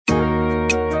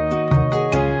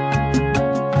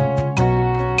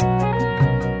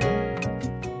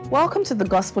Welcome to the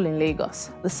Gospel in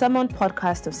Lagos, the sermon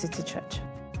podcast of City Church.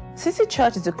 City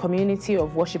Church is a community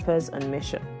of worshippers on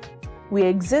mission. We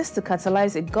exist to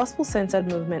catalyze a gospel-centered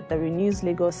movement that renews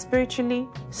Lagos spiritually,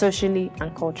 socially,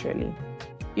 and culturally.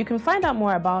 You can find out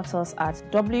more about us at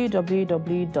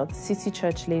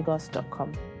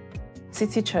www.citychurchlagos.com.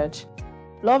 City Church.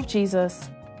 Love Jesus,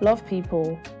 love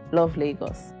people, love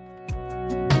Lagos.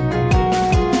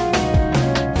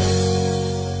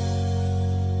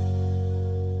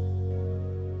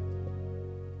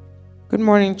 Good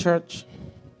morning, church.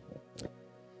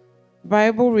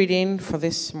 Bible reading for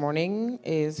this morning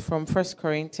is from 1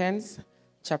 Corinthians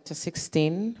chapter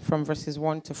 16, from verses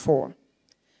 1 to 4.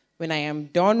 When I am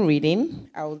done reading,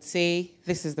 I will say,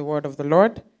 "This is the word of the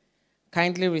Lord."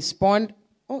 Kindly respond.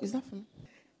 Oh, is that for me?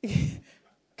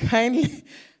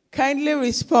 Kindly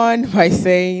respond by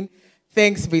saying,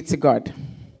 "Thanks be to God."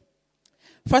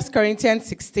 1 Corinthians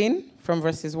 16, from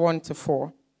verses 1 to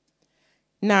 4.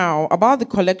 Now, about the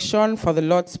collection for the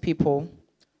Lord's people,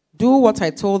 do what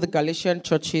I told the Galatian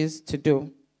churches to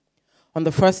do. On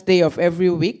the first day of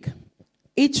every week,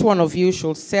 each one of you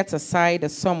should set aside a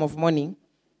sum of money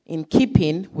in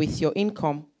keeping with your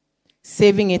income,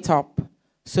 saving it up,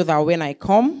 so that when I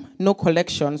come, no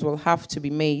collections will have to be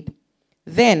made.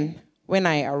 Then, when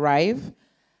I arrive,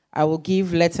 I will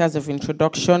give letters of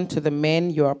introduction to the men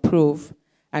you approve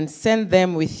and send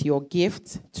them with your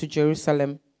gift to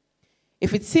Jerusalem.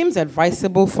 If it seems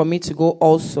advisable for me to go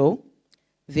also,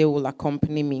 they will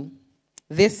accompany me.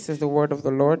 This is the word of the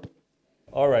Lord.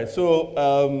 All right, so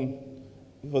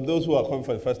for those who are coming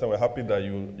for the first time, we're happy that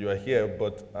you are here,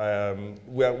 but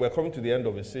we're coming to the end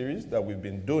of a series that we've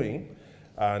been doing,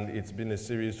 and it's been a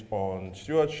series on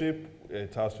stewardship.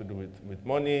 It has to do with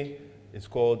money. It's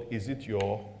called Is It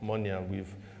Your Money? And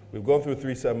we've gone through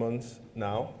 3 sermons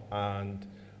now, and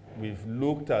we've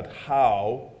looked at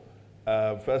how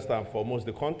first and foremost,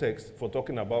 the context for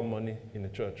talking about money in the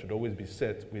church should always be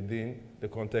set within the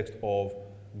context of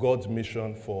God's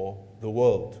mission for the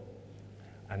world.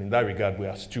 And in that regard, we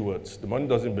are stewards. The money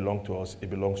doesn't belong to us, it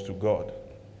belongs to God.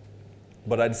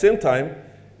 But at the same time,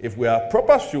 if we are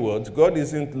proper stewards, God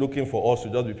isn't looking for us to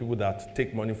just be people that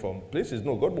take money from places.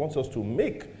 No, God wants us to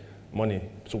make money.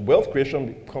 So wealth creation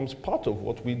becomes part of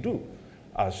what we do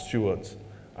as stewards.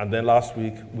 And then last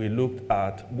week, we looked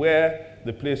at where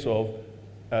the place of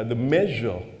the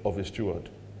measure of a steward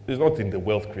is not in the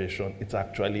wealth creation, it's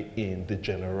actually in the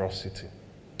generosity.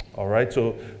 All right,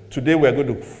 so today we're going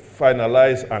to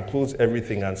finalize and close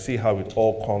everything and see how it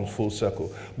all comes full circle.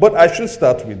 But I should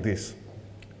start with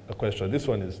a question. This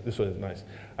one is nice.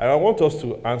 And I want us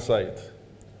to answer it.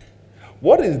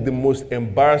 What is the most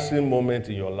embarrassing moment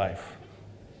in your life?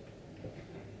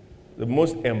 The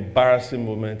most embarrassing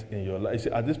moment in your life. You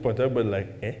see, at this point, everybody like,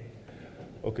 eh?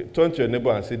 Okay, turn to your neighbor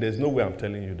and say, "There's no way I'm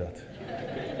telling you that."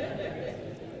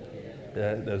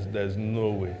 Yeah, there's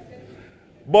no way.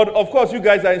 But of course, you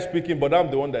guys aren't speaking, but I'm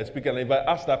the one that's speaking. And if I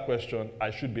ask that question, I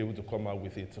should be able to come out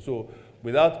with it. So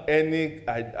without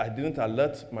I didn't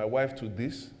alert my wife to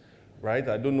this, right?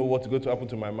 I don't know what's going to happen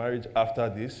to my marriage after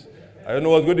this. I don't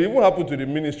know what's going to even happen to the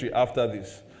ministry after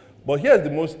this. But here's the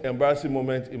most embarrassing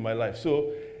moment in my life.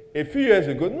 So a few years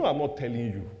ago, no, I'm not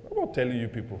telling you. I'm not telling you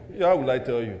people. How will I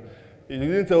tell you? You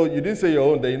didn't say your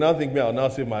own, then you now think me, I'll now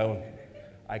say my own.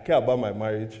 I care about my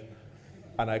marriage,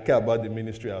 and I care about the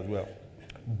ministry as well.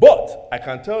 But I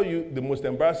can tell you the most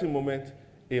embarrassing moment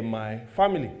in my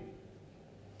family.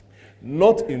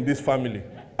 Not in this family.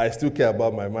 I still care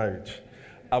about my marriage.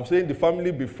 I'm saying the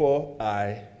family before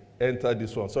I enter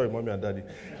this one. Sorry, mommy and daddy.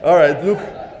 All right, look,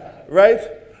 right?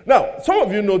 Now, some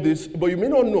of you know this, but you may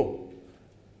not know.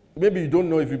 Maybe you don't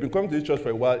know, if you've been coming to this church for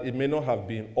a while, it may not have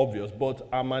been obvious, but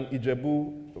I'm an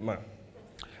Ijebu man.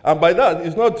 And by that,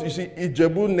 it's not, you see,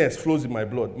 Ijebu-ness flows in my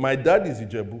blood. My dad is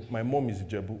Ijebu, my mom is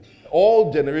Ijebu.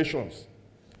 All generations,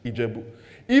 Ijebu.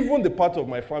 Even the part of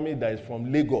my family that is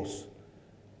from Lagos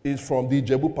is from the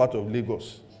Ijebu part of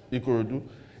Lagos, Ikorodu.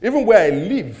 Even where I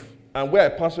live and where I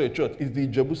pastor a church is the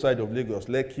Ijebu side of Lagos,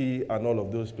 Lekki and all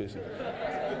of those places.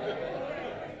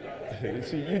 You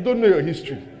see, you don't know your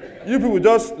history. You people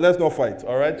just, let's not fight,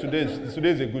 all right? Today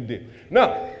is a good day.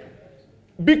 Now,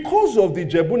 because of the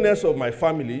Ijebu-ness of my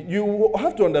family, you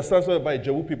have to understand something about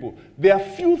Ijebu people. There are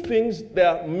few things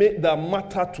that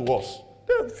matter to us.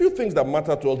 There are few things that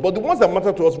matter to us, but the ones that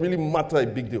matter to us really matter a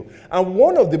big deal. And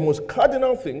one of the most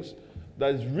cardinal things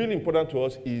that is really important to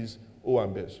us is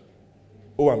Owambes.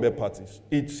 Owambe parties.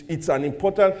 It's an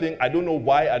important thing. I don't know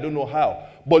why, I don't know how.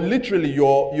 But literally,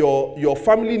 your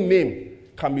family name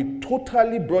can be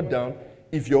totally brought down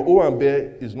if your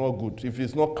owambe is not good, if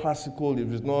it's not classical,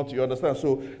 if it's not, you understand?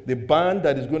 So the band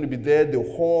that is going to be there, the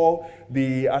hall,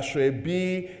 the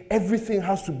ashrebi, everything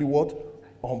has to be what?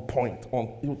 On point.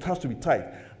 It has to be tight.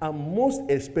 And most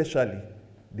especially,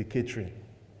 the catering.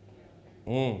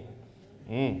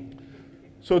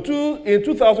 So in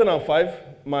 2005,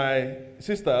 my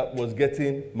sister was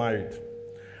getting married.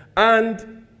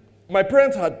 And my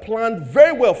parents had planned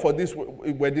very well for this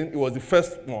wedding. It was the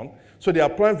first one. So they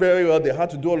had planned very well. They had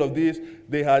to do all of this.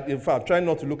 They had, in fact, trying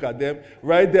not to look at them,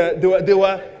 right? They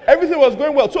were, everything was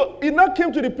going well. So it now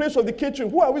came to the place of the catering.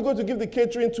 Who are we going to give the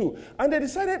catering to? And they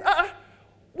decided,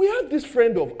 we have this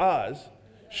friend of ours.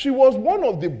 She was one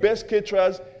of the best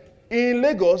caterers in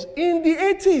Lagos in the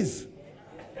 80s.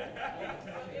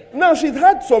 Now, she'd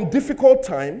had some difficult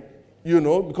time,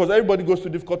 because everybody goes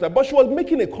through difficult time, but she was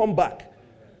making a comeback.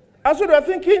 And so they were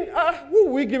thinking, who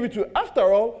will we give it to?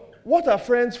 After all, what are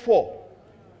friends for?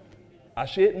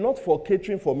 Actually, not for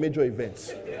catering for major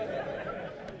events.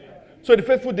 So the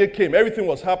faithful day came. Everything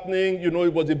was happening. It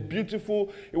was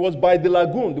it was by the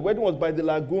lagoon. The wedding was by the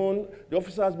lagoon. The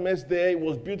officers messed there. It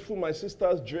was beautiful. My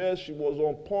sister's dress, she was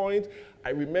on point. I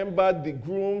remember the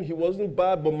groom. He wasn't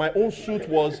bad, but my own suit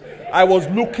I was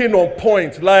looking on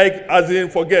point. Like, as in,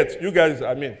 forget. You guys,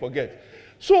 forget.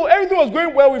 So everything was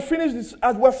going well. We finished this.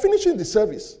 As we're finishing the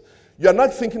service, you're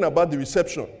not thinking about the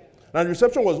reception. And the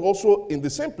reception was also in the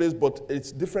same place, but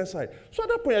it's different side. So at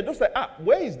that point, you're just like,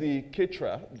 where is the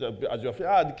caterer? As you're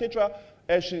the caterer,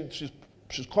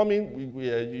 she's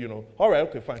coming. All right,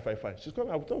 okay, fine. She's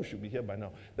coming. I thought we should be here by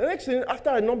now. The next thing,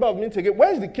 after a number of minutes again,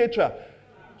 where is the caterer?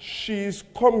 She's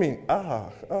coming.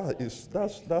 It's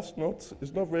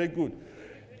not very good.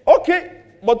 Okay,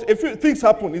 but a few things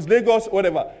happen. It's Lagos,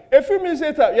 whatever. A few minutes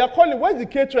later, you're calling. Where's the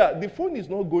caterer? The phone is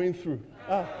not going through.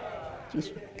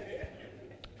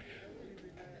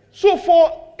 So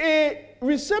for a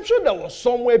reception that was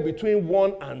somewhere between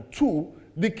 1 and 2,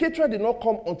 the caterer did not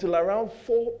come until around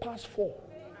 4:04.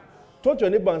 Turn to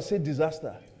your neighbor and say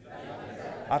disaster.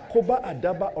 Akoba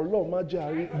Adaba Allah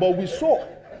Majari. But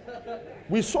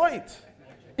we saw it.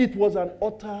 It was an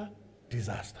utter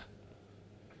disaster.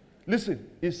 Listen,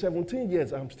 in 17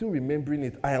 years, I'm still remembering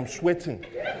it. I am sweating.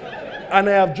 And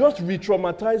I have just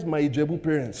re-traumatized my Ijebu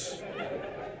parents.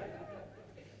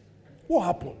 What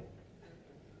happened?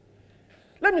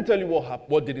 Let me tell you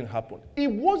what didn't happen.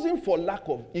 It wasn't for lack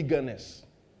of eagerness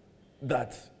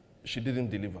that she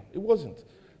didn't deliver. It wasn't.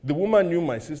 The woman knew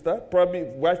my sister, probably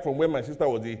right from when my sister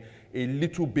was a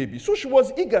little baby. So she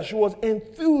was eager. She was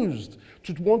enthused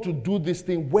to want to do this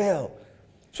thing well.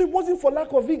 So it wasn't for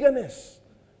lack of eagerness.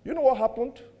 You know what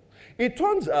happened? It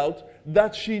turns out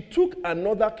that she took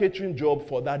another catering job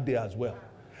for that day as well.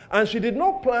 And she did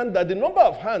not plan that the number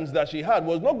of hands that she had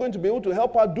was not going to be able to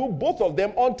help her do both of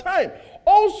them on time.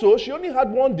 Also, she only had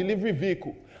one delivery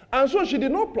vehicle. And so she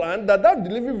did not plan that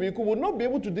delivery vehicle would not be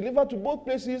able to deliver to both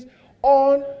places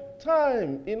on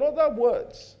time. In other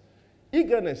words,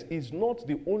 eagerness is not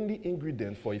the only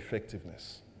ingredient for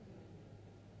effectiveness.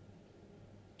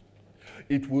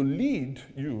 It will lead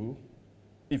you,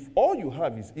 if all you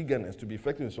have is eagerness to be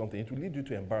effective in something, it will lead you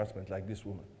to embarrassment like this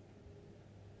woman.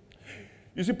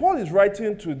 You see, Paul is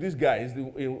writing to these guys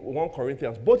in 1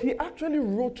 Corinthians, but he actually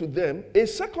wrote to them a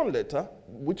second letter,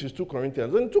 which is 2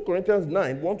 Corinthians. And in 2 Corinthians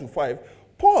 9, 1-5,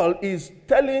 Paul is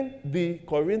telling the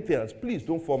Corinthians, please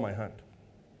don't fall my hand.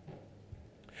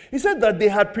 He said that they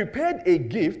had prepared a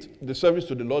gift, the service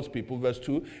to the Lord's people, verse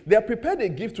 2. They had prepared a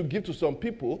gift to give to some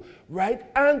people, right?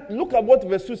 And look at what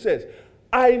verse 2 says.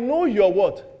 I know your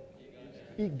what?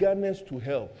 Eagerness to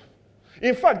help.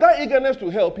 In fact, that eagerness to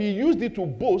help, he used it to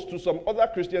boast to some other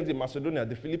Christians in Macedonia,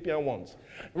 the Philippian ones,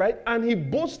 right? And he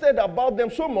boasted about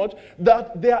them so much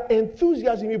that their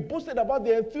enthusiasm, he boasted about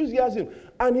their enthusiasm.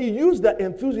 And he used that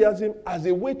enthusiasm as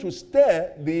a way to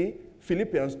stir the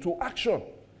Philippians to action.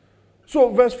 So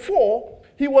verse 4,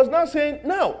 he was now saying,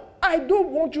 now, I don't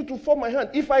want you to fall my hand.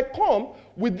 If I come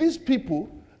with these people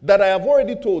that I have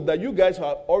already told that you guys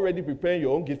are already preparing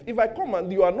your own gift, if I come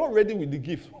and you are not ready with the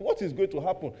gift, what is going to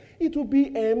happen? It will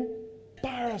be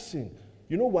embarrassing.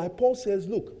 You know why? Paul says,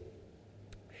 look,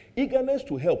 eagerness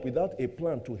to help without a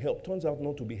plan to help turns out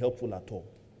not to be helpful at all.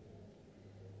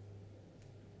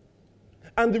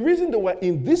 And the reason they were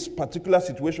in this particular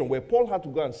situation where Paul had to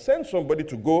go and send somebody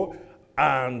to go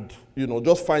and,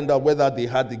 just find out whether they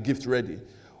had the gift ready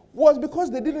was because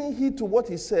they didn't heed to what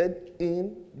he said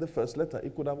in the first letter.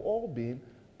 It could have all been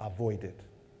avoided.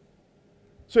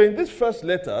 So in this first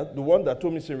letter, the one that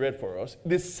Tomisi read for us,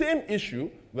 the same issue,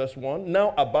 verse 1,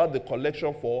 now about the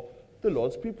collection for the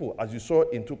Lord's people, as you saw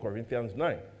in 2 Corinthians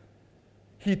 9.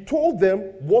 He told them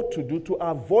what to do to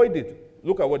avoid it.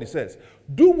 Look at what he says.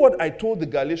 Do what I told the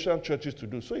Galatian churches to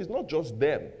do. So it's not just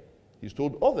them. He's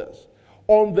told others.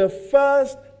 On the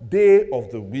first day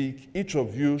of the week, each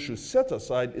of you should set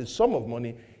aside a sum of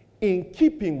money in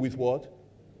keeping with what?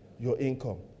 Your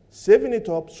income. Saving it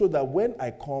up so that when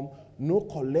I come, no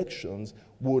collections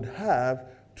would have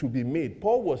to be made.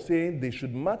 Paul was saying they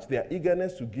should match their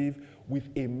eagerness to give with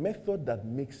a method that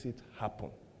makes it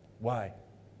happen. Why?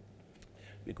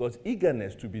 Because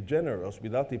eagerness to be generous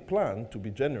without a plan to be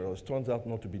generous turns out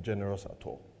not to be generous at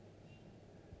all.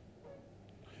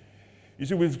 You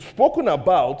see, we've spoken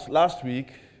about last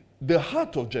week the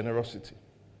heart of generosity.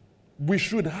 We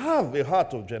should have a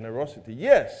heart of generosity,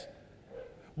 yes.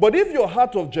 But if your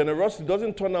heart of generosity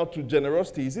doesn't turn out to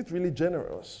generosity, is it really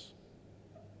generous?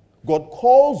 God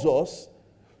calls us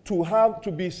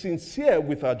to be sincere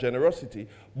with our generosity,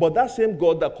 but that same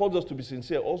God that calls us to be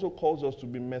sincere also calls us to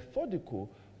be methodical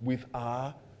with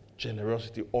our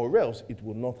generosity, or else it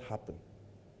will not happen.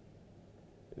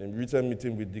 In a recent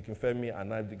meeting with Deacon Femi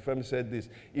and I, Deacon Femi said this: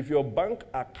 if your bank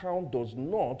account does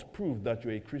not prove that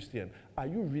you're a Christian, are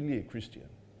you really a Christian?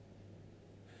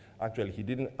 Actually, he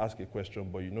didn't ask a question,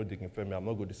 but you know Deacon Femi, I'm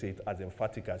not going to say it as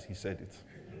emphatic as he said it.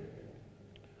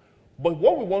 But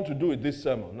what we want to do with this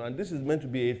sermon, and this is meant to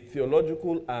be a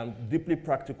theological and deeply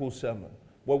practical sermon,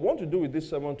 what we want to do with this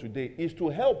sermon today is to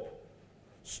help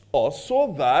us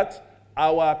so that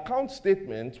our account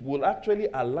statement will actually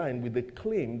align with the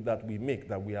claim that we make,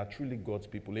 that we are truly God's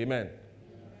people. Amen.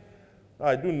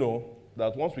 I do know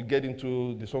that once we get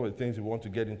into some of the things we want to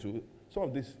get into, some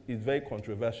of this is very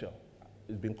controversial.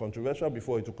 It's been controversial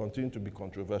before, it will continue to be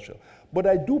controversial. But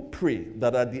I do pray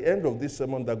that at the end of this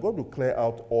sermon that God will clear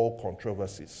out all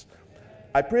controversies.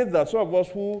 I pray that some of us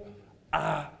who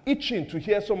are itching to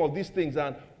hear some of these things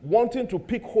and wanting to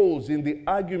pick holes in the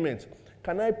argument,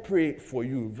 can I pray for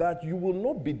you that you will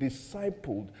not be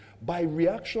discipled by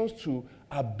reactions to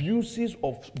abuses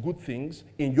of good things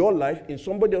in your life, in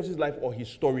somebody else's life, or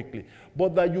historically,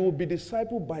 but that you will be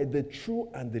discipled by the true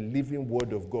and the living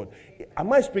Word of God.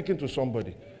 Am I speaking to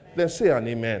somebody? Then say an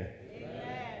amen.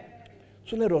 Amen.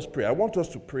 So let us pray. I want us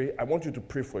to pray. I want you to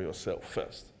pray for yourself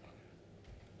first.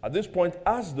 At this point,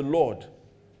 ask the Lord.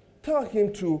 Tell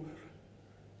Him to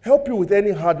help you with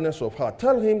any hardness of heart.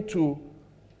 Tell Him to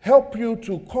help you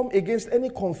to come against any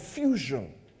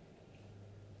confusion.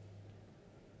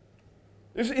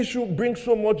 This issue brings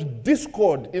so much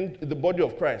discord in the body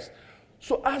of Christ.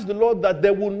 So ask the Lord that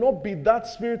there will not be that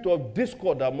spirit of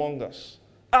discord among us.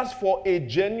 Ask for a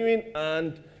genuine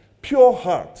and pure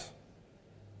heart.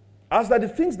 Ask that the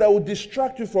things that will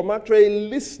distract you from actually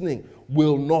listening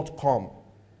will not come.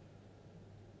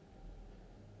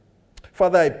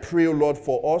 Father, I pray, O Lord,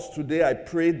 for us today. I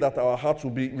pray that our hearts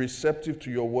will be receptive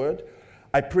to your word.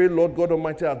 I pray, Lord God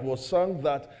Almighty, as was sung,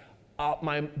 that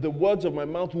the words of my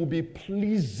mouth will be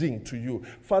pleasing to you.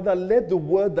 Father, let the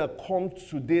word that comes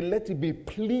today, let it be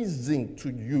pleasing to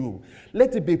you.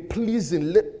 Let it be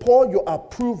pleasing. Pour your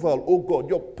approval, oh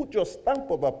God. Put your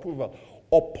stamp of approval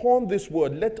upon this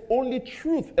word. Let only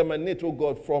truth emanate, oh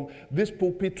God, from this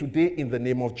pulpit today in the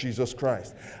name of Jesus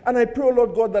Christ. And I pray, oh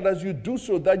Lord God, that as you do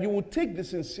so, that you will take the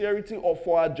sincerity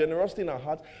for our generosity in our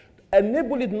heart,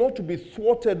 enable it not to be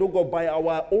thwarted, oh God, by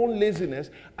our own laziness,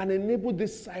 and enable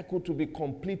this cycle to be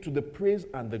complete to the praise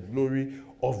and the glory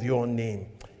of your name.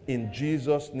 In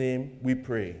Jesus' name we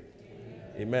pray.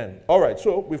 Amen. All right,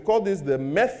 so we've called this the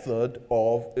method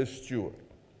of a steward.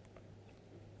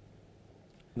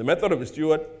 The method of a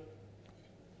steward,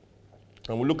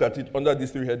 and we'll look at it under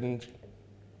these three headings: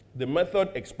 the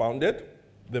method expounded,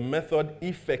 the method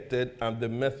effected, and the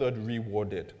method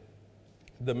rewarded.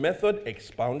 The method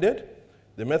expounded,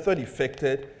 the method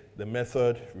effected, the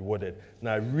method rewarded.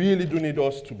 Now, I really do need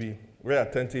us to be very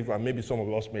attentive, and maybe some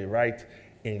of us may write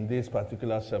in this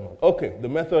particular sermon. Okay, the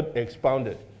method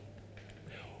expounded.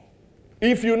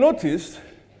 If you noticed,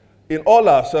 in all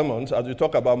our sermons, as we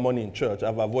talk about money in church,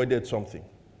 I've avoided something,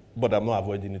 but I'm not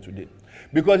avoiding it today.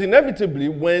 Because inevitably,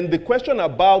 when the question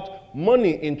about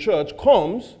money in church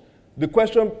comes, the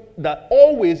question that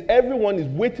always everyone is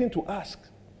waiting to ask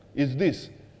is this: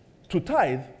 to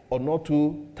tithe or not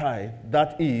to tithe?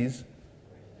 That is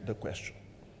the question.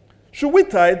 Should we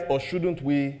tithe or shouldn't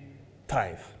we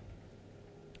tithe?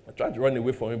 I tried to run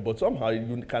away from it, but somehow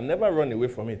you can never run away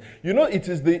from it. You know, it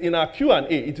is in our Q&A,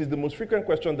 it is the most frequent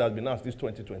question that has been asked this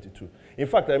 2022. In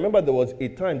fact, I remember there was a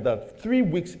time that 3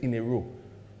 weeks in a row,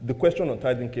 the question on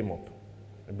tithing came up.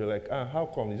 I'd be like,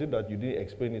 how come? Is it that you didn't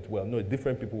explain it well? No,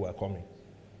 different people were coming.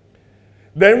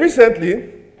 Then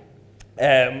recently,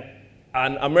 an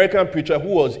American preacher who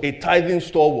was a tithing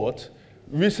stalwart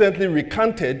recently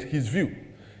recanted his view.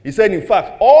 He said, in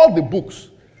fact, all the books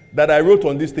that I wrote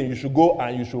on this thing, you should go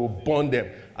and you should burn them.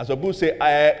 And some people say,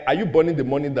 are you burning the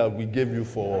money that we gave you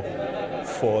for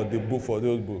the book, for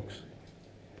those books?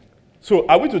 So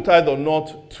are we to tithe or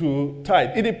not to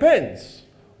tithe? It depends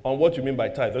on what you mean by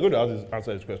tithe. I'm going to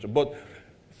answer this question. But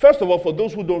first of all, for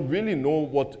those who don't really know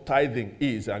what tithing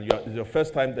is, and it's your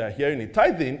first time they're hearing it,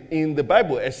 tithing in the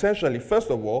Bible essentially, first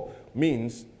of all,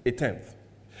 means a tenth.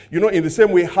 You know, in the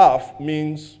same way, half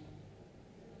means...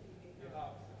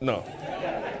 No.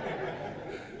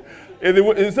 In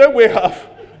the same way, half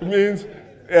means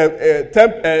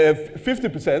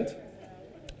 50%,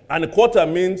 and a quarter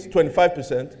means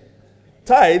 25%.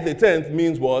 Tithe, a tenth,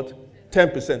 means what?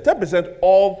 10%. 10%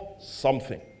 of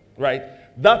something, right?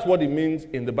 That's what it means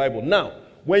in the Bible. Now,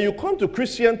 when you come to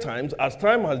Christian times, as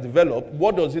time has developed,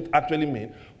 what does it actually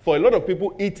mean? For a lot of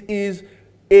people, it is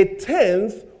a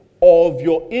tenth of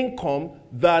your income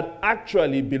that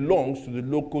actually belongs to the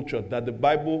local church that the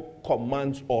Bible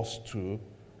commands us to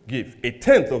give. A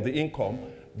tenth of the income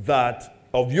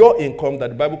of your income that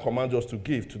the Bible commands us to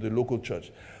give to the local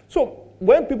church. So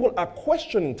when people are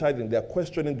questioning tithing, they are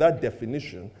questioning that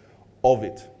definition of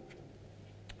it.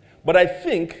 But I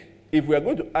think if we are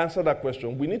going to answer that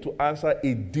question, we need to answer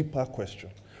a deeper question.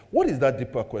 What is that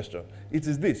deeper question? It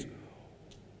is this.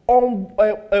 What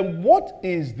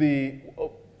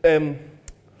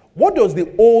does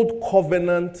the old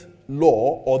covenant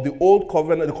law or the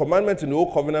commandments in the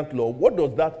old covenant law, what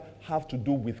does that have to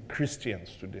do with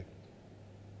Christians today?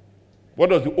 What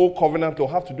does the old covenant law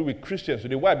have to do with Christians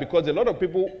today? Why? Because a lot of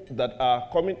people that are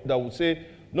coming that will say,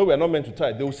 no, we are not meant to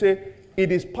tithe. They will say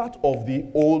it is part of the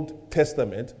Old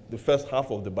Testament, the first half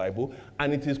of the Bible,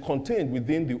 and it is contained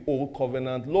within the old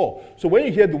covenant law. So when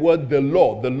you hear the word the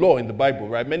law in the Bible,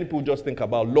 right, many people just think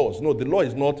about laws. No, the law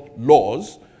is not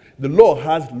laws. The law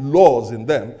has laws in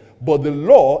them, but the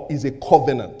law is a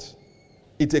covenant.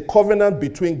 It's a covenant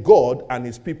between God and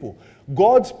his people.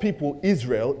 God's people,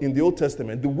 Israel, in the Old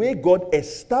Testament, the way God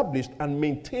established and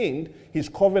maintained his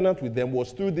covenant with them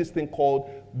was through this thing called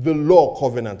the law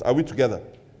covenant. Are we together?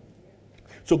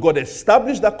 So God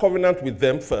established that covenant with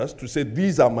them first to say,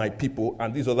 these are my people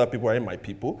and these other people are my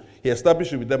people. He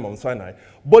established it with them on Sinai.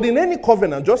 But in any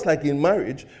covenant, just like in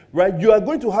marriage, right, you are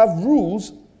going to have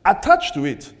rules attached to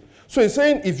it. So he's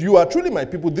saying, if you are truly my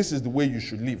people, this is the way you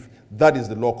should live. That is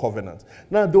the law covenant.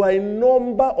 Now, there are a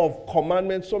number of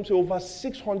commandments, some say over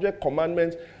 600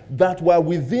 commandments that were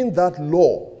within that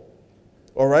law,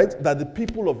 all right, that the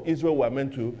people of Israel were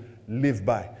meant to live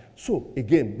by. So,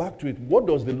 again, back to it. What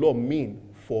does the law mean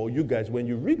for you guys? When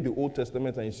you read the Old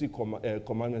Testament and you see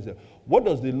commandments there, what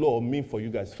does the law mean for you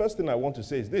guys? First thing I want to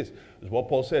say is this. Is what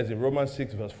Paul says in Romans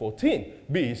 6, verse 14.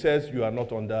 He says, you are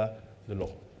not under the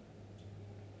law.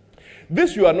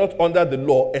 This you are not under the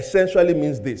law essentially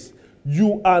means this.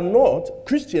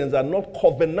 Christians are not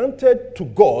covenanted to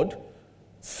God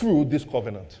through this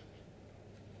covenant.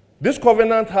 This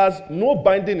covenant has no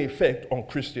binding effect on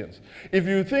Christians. If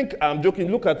you think I'm joking,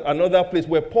 look at another place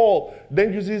where Paul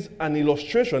then uses an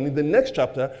illustration in the next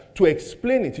chapter to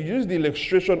explain it. He uses the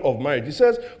illustration of marriage. He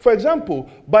says, for example,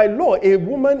 by law, a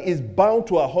woman is bound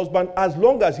to her husband as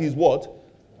long as he's what?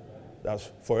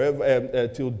 That's forever,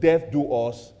 till death do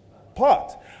us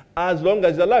part. As long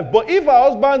as he's alive. But if her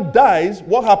husband dies,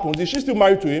 what happens? Is she still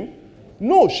married to him?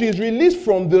 No, she is released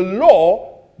from the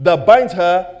law that binds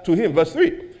her to him. Verse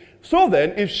 3. So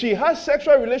then, if she has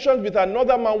sexual relations with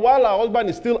another man while her husband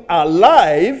is still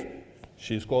alive,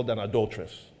 she is called an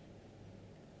adulteress.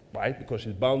 Right? Because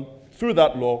she's bound through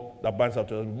that law that binds her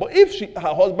to her husband. But if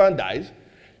her husband dies,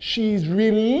 she is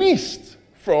released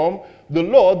from the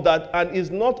law and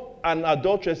is not an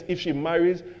adulteress if she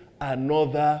marries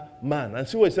another man. And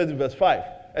see what it says in verse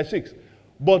 6.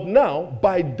 But now,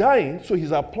 by dying, so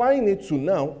he's applying it to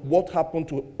now what happened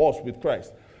to us with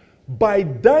Christ. By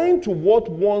dying to what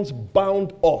once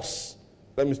bound us.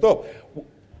 Let me stop.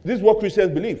 This is what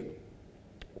Christians believe.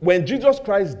 When Jesus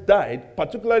Christ died,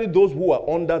 particularly those who are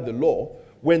under the law,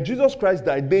 when Jesus Christ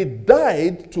died, they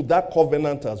died to that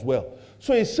covenant as well.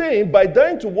 So he's saying, by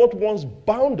dying to what once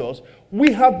bound us,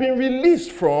 we have been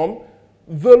released from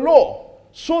the law,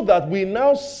 so that we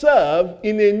now serve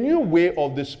in a new way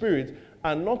of the Spirit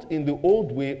and not in the old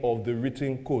way of the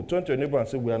written code. Turn to your neighbor and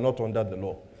say, we are not under the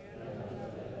law.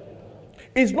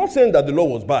 It's not saying that the law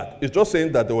was bad. It's just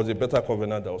saying that there was a better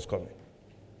covenant that was coming.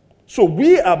 So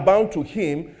we are bound to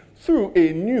him through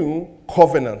a new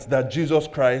covenant that Jesus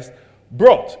Christ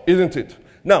brought, isn't it?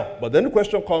 Now, but then the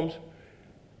question comes,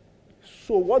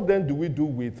 so what then do we do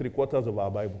with 3/4 of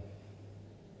our Bible?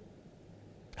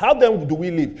 How then do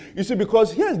we live? You see,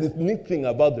 because here's the neat thing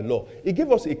about the law. It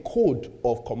gave us a code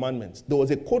of commandments. There was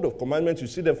a code of commandments. You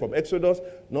see them from Exodus,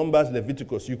 Numbers,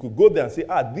 Leviticus. You could go there and say,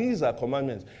 these are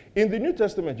commandments. In the New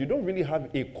Testament, you don't really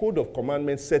have a code of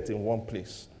commandments set in one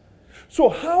place. So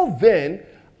how then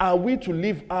are we to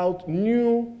live out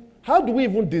how do we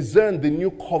even discern the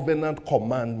new covenant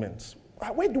commandments?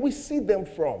 Where do we see them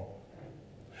from?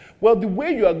 Well, the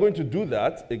way you are going to do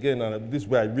that, again, and this is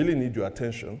where I really need your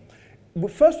attention. But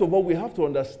first of all, we have to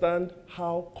understand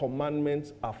how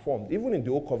commandments are formed, even in the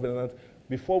Old Covenant,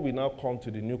 before we now come to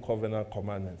the New Covenant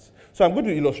commandments. So I'm going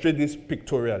to illustrate this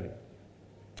pictorially.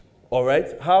 All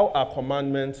right? How are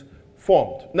commandments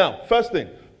formed? Now, first thing,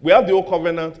 we have the Old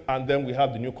Covenant and then we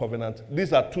have the New Covenant.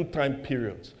 These are 2 time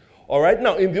periods. All right?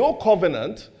 Now, in the Old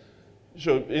Covenant,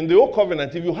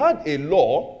 if you had a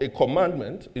law, a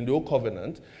commandment in the Old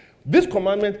Covenant, this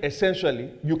commandment,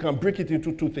 essentially, you can break it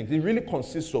into 2 things. It really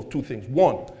consists of 2 things.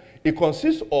 1, it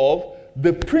consists of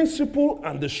the principle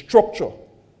and the structure.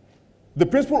 The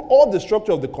principle or the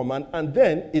structure of the command, and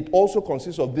then it also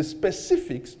consists of the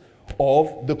specifics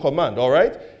of the command, all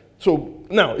right? So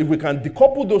now, if we can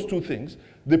decouple those 2 things,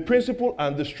 the principle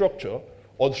and the structure,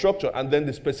 or the structure and then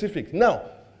the specifics. Now,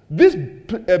 this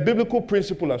biblical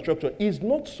principle and structure is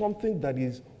not something that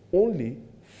is only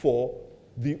for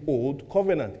the Old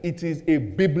Covenant. It is a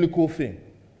biblical thing.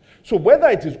 So whether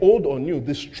it is old or new,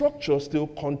 the structure still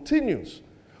continues.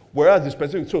 Whereas the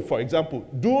specific, so for example,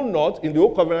 do not, in the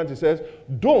Old Covenant it says,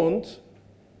 don't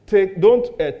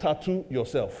tattoo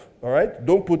yourself. All right?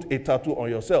 Don't put a tattoo on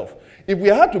yourself. If we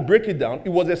had to break it down, it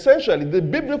was essentially, the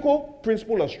biblical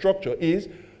principle and structure is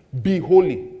be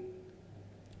holy.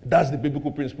 That's the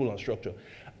biblical principle and structure.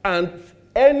 And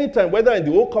anytime, whether in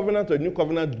the Old Covenant or New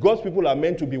Covenant, God's people are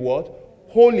meant to be what?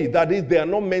 Holy. That is, they are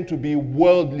not meant to be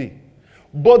worldly.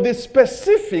 But the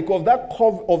specific of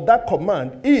that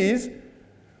command is,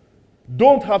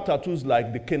 don't have tattoos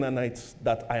like the Canaanites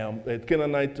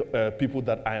people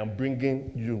that I am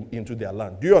bringing you into their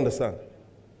land. Do you understand?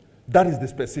 That is the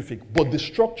specific. But the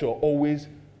structure always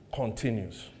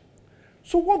continues.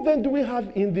 So what then do we have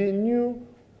in the New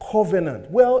Covenant?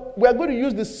 Well, we are going to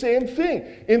use the same thing.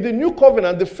 In the New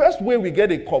Covenant, the first way we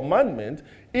get a commandment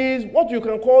is what you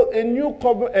can call a new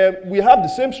covenant. We have the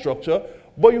same structure,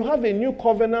 but you have a new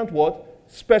covenant what?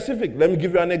 Specific. Let me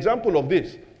give you an example of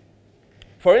this.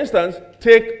 For instance,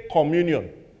 take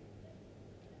communion.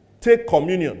 Take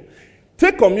communion.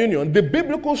 Take communion, the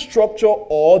biblical structure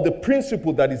or the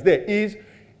principle that is there is,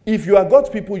 if you are God's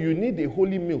people, you need a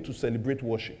holy meal to celebrate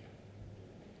worship.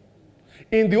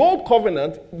 In the Old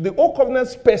Covenant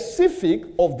specific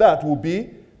of that will be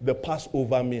the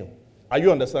Passover meal. Are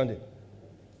you understanding?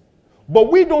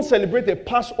 But we don't celebrate a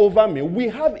Passover meal. We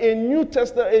have a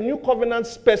New Covenant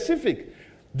specific.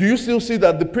 Do you still see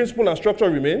that the principle and structure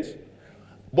remains?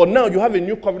 But now you have a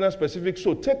New Covenant specific.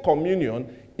 So take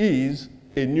communion is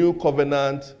a New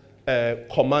Covenant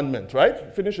commandment,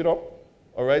 right? Finish it up.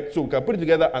 All right? So we can put it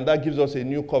together and that gives us a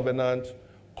New Covenant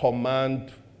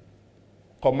commandment.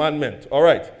 All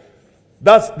right.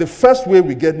 That's the first way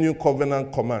we get New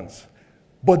Covenant commands.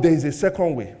 But there is a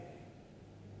second way.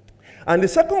 And the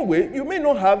second way, you may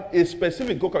not have a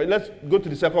specific, let's go to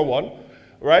the second one,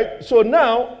 right? So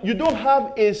now, you don't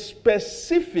have a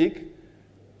specific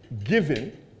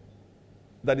giving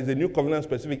that is a New Covenant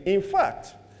specific. In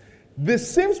fact, the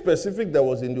same specific that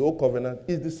was in the Old Covenant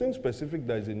is the same specific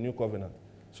that is in the New Covenant.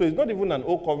 So it's not even an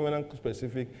Old Covenant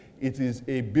specific, it is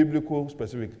a biblical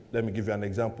specific. Let me give you an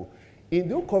example. In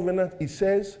the Old Covenant, it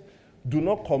says, do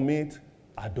not commit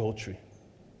adultery.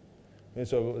 And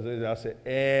so I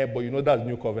say, but you know that's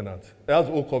New Covenant. That's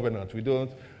Old Covenant.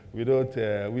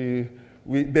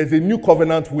 There's a New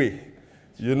Covenant way.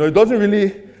 You know, it doesn't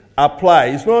really apply.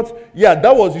 It's not,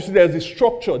 that was, you see, there's a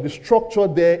structure. The structure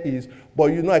there is,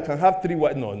 but you know, I can have 3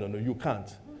 wives. No, you can't.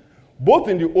 Both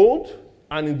in the Old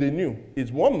and in the New,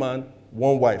 it's 1 man,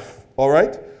 1 wife. All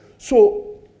right?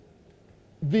 So,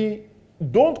 the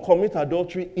don't commit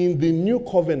adultery in the New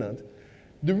Covenant,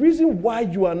 the reason why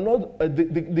you are not,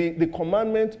 the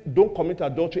commandment, don't commit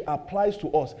adultery, applies to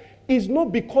us, is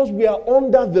not because we are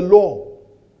under the law.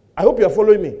 I hope you are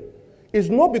following me. It's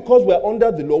not because we are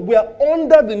under the law. We are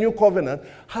under the New Covenant.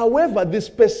 However, the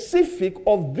specific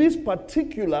of this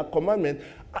particular commandment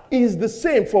is the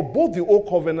same for both the Old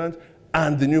Covenant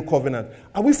and the New Covenant.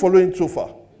 Are we following so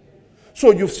far?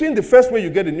 So you've seen the first way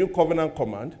you get a New Covenant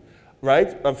command.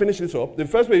 Right? I'm finishing this up. The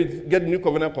first way you get New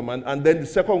Covenant command, and then the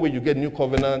second way you get New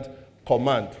Covenant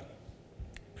command.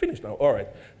 Finished now. All right.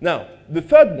 Now, the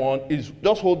third one is,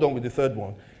 just hold on with the third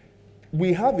one.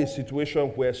 We have a situation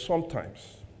where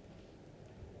sometimes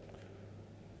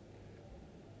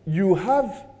you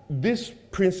have this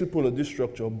principle or this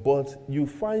structure, but you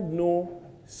find no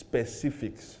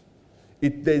specifics.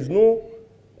 There is no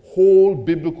whole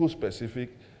biblical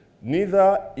specific,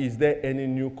 neither is there any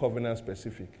new covenant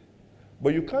specific.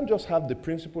 But you can't just have the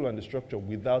principle and the structure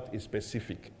without a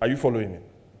specific. Are you following me?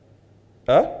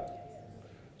 Huh?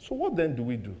 So what then do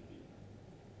we do?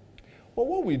 Well,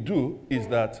 what we do is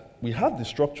that we have the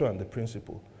structure and the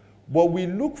principle, but we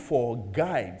look for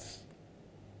guides,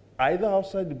 either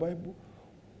outside the Bible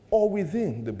or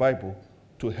within the Bible,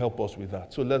 to help us with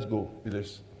that. So let's go with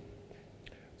this.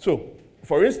 So,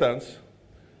 for instance,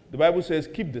 the Bible says,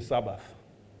 keep the Sabbath.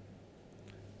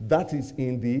 That is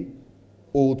in the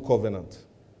Old Covenant.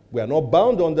 We are not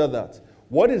bound under that.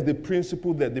 What is the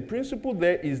principle there? The principle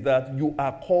there is that you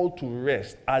are called to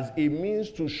rest as a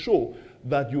means to show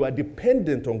that you are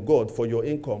dependent on God for your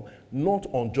income, not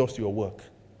on just your work.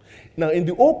 Now, in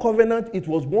the Old Covenant, it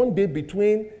was one day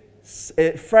between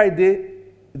Friday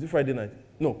night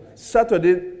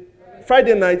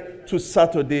to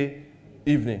Saturday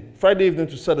evening. Friday evening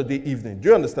to Saturday evening. Do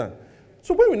you understand?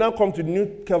 So when we now come to the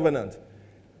New Covenant,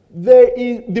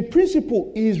 the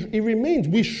principle it remains.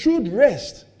 We should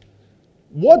rest.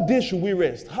 What day should we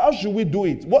rest? How should we do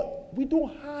it? What we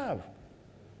don't have.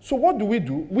 So what do?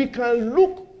 We can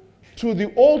look to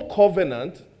the Old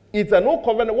Covenant. It's an Old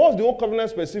Covenant. What's the Old Covenant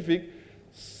specific?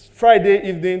 Friday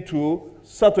evening to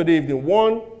Saturday evening,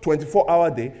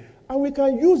 24-hour day. And we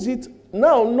can use it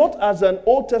now not as an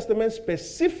Old Testament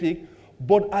specific,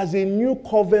 but as a New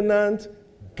Covenant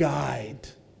guide.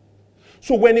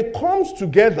 So when it comes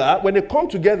together, we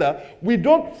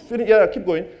don't, keep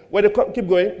going. When it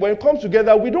comes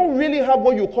together, we don't really have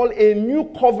what you call a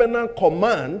New Covenant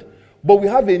command, but we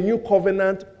have a New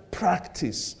Covenant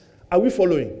practice. Are we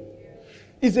following?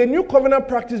 It's a New Covenant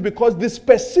practice because the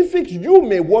specifics you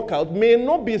may work out may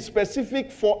not be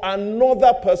specific for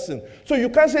another person. So you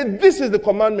can't say this is the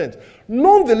commandment.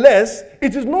 Nonetheless,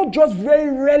 it is not just very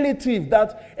relative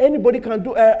that anybody can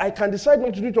do, I can decide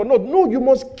not to do it or not. No, you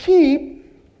must keep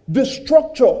the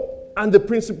structure and the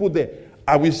principle there.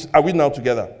 Are we now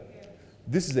together?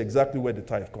 This is exactly where the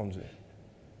tithe comes in.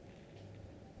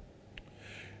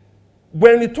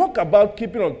 When we talk about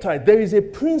keeping on tithe, there is a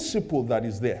principle that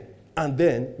is there. And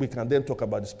then we can then talk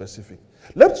about the specific.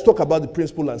 Let's talk about the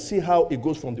principle and see how it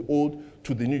goes from the old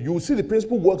to the new. You will see the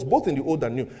principle works both in the old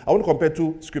and new. I want to compare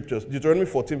two scriptures. Deuteronomy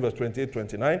 14 verse 28,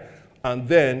 29. And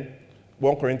then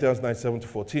 1 Corinthians 9, 7 to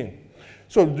 14.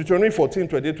 So Deuteronomy 14,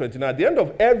 28, 29. At the end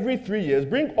of every 3 years,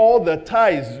 bring all the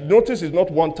tithes. Notice it's not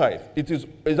one tithe. It is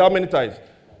how many tithes?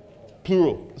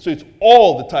 Plural. So it's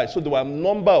all the tithes. So there were a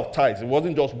number of tithes. It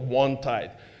wasn't just one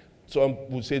tithe. Some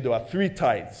would say there were 3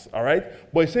 tithes, all right?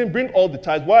 But he's saying bring all the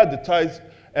tithes. Why are the tithes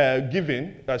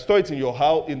given? Store it in your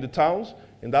house, in the towns.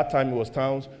 In that time it was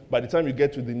towns. By the time you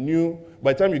get to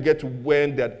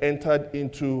when they had entered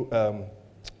into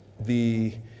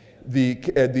the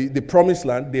promised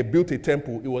land, they built a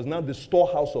temple. It was now the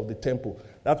storehouse of the temple.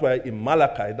 That's why in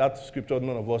Malachi, that scripture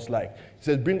none of us like. It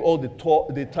says bring all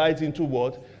the tithes into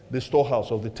what? The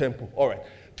storehouse of the temple. All right.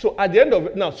 So at the end of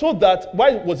it, now, so that,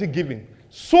 why was it given?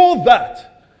 So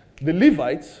that the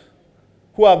Levites,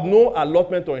 who have no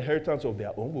allotment or inheritance of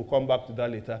their own, we'll come back to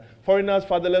that later, foreigners,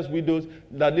 fatherless, widows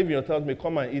that live in your towns may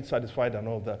come and eat satisfied and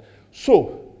all of that.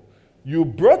 So, you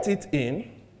brought it in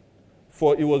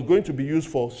for it was going to be used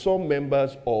for some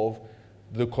members of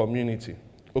the community.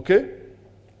 Okay?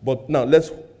 But now,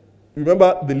 let's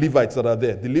remember the Levites that are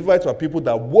there. The Levites are people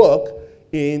that work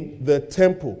in the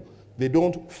temple. They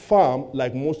don't farm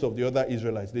like most of the other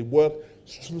Israelites. They work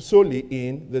solely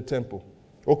in the temple.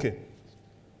 Okay.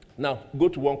 Now, go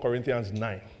to 1 Corinthians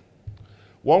 9.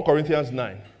 1 Corinthians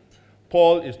 9.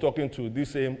 Paul is talking to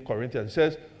this same Corinthians. He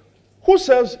says, who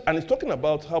serves, and he's talking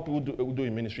about how people do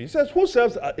in ministry. He says, who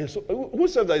serves as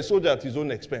a soldier at his own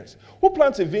expense? Who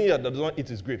plants a vineyard that does not eat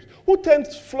his grapes? Who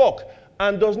tends flock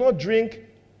and does not drink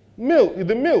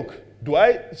the milk? Do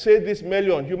I say this merely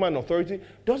on human authority?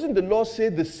 Doesn't the law say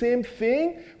the same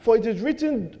thing? For it is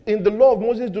written in the law of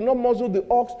Moses, do not muzzle the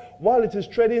ox while it is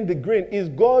treading the grain. Is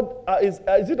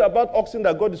it about oxen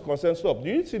that God is concerned? Stop.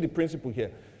 Do you see the principle here?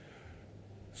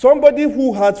 Somebody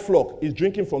who has flock is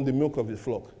drinking from the milk of his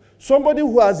flock. Somebody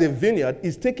who has a vineyard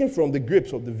is taking from the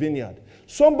grapes of the vineyard.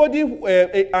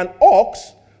 An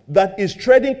ox that is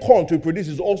treading corn to produce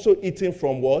is also eating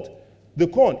from what? The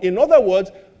corn. In other words,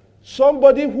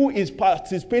 somebody who is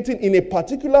participating in a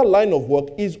particular line of work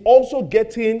is also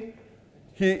getting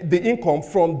the income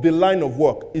from the line of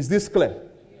work. Is this clear?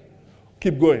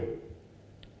 Keep going.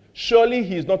 Surely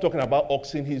he's not talking about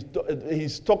oxen,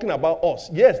 he's talking about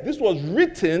us. Yes, this was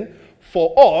written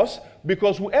for us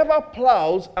Because whoever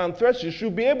plows and threshes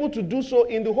should be able to do so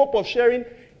in the hope of sharing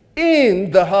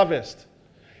in the harvest.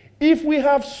 If we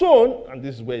have sown, and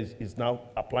this is where it's now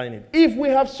applying it, if we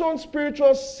have sown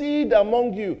spiritual seed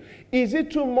among you, is it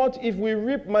too much if we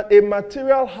reap a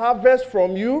material harvest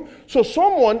from you? So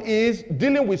someone is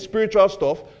dealing with spiritual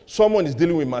stuff, someone is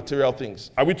dealing with material things.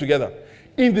 Are we together?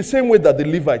 In the same way that the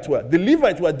Levites were. The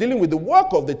Levites were dealing with the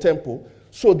work of the temple,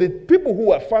 so the people who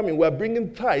were farming were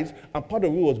bringing tithes, and part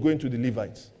of it was going to the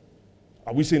Levites.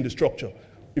 Are we seeing the structure?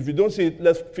 If you don't see it,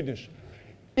 let's finish.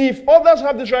 If others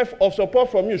have this right of support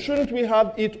from you, shouldn't we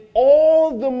have it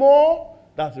all the more?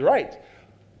 That's right.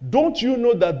 Don't you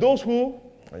know that those who,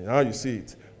 and now you see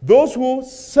it, those who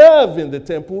serve in the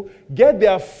temple get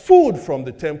their food from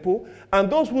the temple, and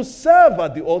those who serve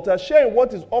at the altar share in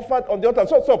what is offered on the altar.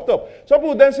 Stop. Some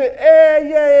people then say,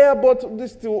 yeah, but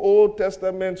this still Old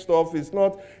Testament stuff is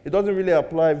not, it doesn't really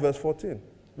apply. Verse 14.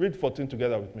 Read 14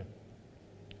 together with me.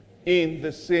 In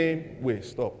the same way,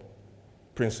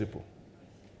 principle.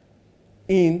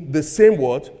 In the same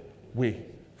word, way.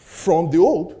 From the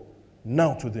old,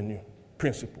 now to the new.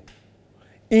 Principle.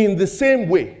 In the same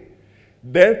way.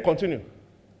 Then continue.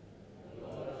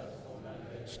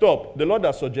 Stop. The Lord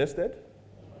has suggested.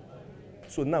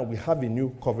 So now we have a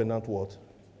new covenant word.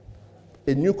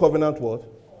 A new covenant word?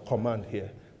 Command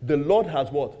here. The Lord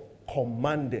has what?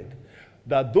 Commanded.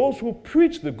 That those who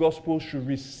preach the gospel should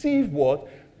receive what?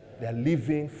 They are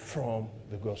living from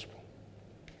the gospel.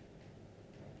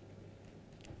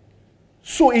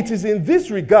 So it is in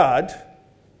this regard,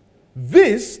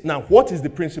 now what is the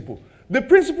principle? The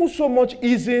principle so much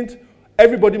isn't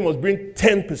everybody must bring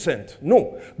 10%.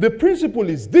 No. The principle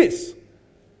is this.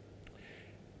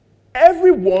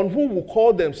 Everyone who will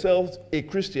call themselves a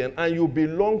Christian and you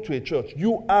belong to a church,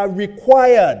 you are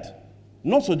required,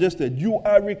 not suggested, you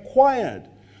are required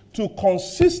to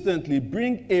consistently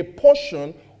bring a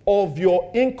portion of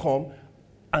your income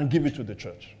and give it to the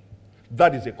church.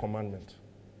 That is a commandment.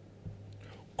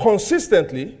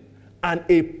 Consistently and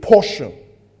a portion,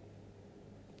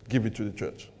 give it to the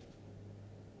church.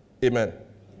 Amen.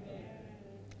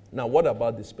 Now, what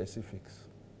about the specifics?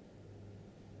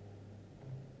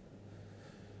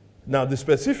 Now, the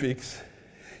specifics,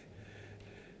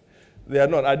 they are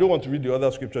not. I don't want to read the other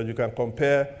scriptures. You can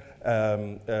compare.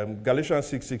 Galatians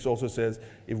 6:6 also says,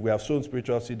 if we have sown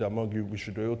spiritual seed among you, we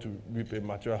should be able to reap a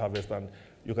material harvest. And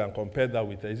you can compare that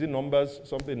with, is it Numbers?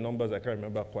 Something in Numbers I can't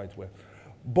remember quite well.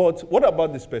 But what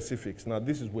about the specifics? Now,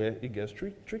 this is where it gets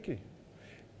tricky.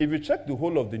 If you check the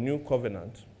whole of the New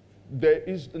Covenant, there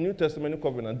is the New Testament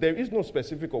covenant, there is no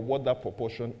specific of what that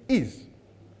proportion is.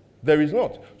 There is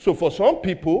not. So for some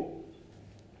people,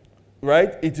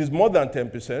 right, it is more than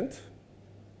 10%.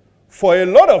 For a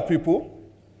lot of people,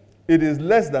 it is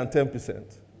less than 10%.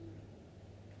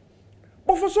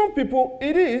 But for some people,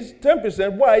 it is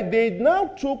 10%. Why?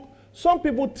 Some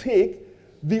people take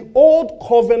the old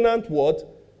covenant word,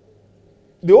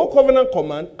 the old covenant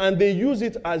command, and they use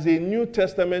it as a New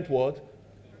Testament word.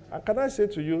 And can I say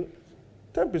to you,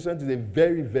 10% is a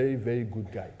very, very, very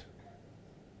good guide.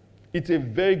 It's a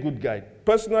very good guide.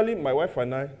 Personally, my wife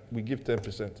and I, we give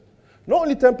 10%. Not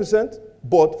only 10%,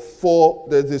 but for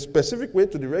the specific way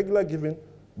to the regular giving,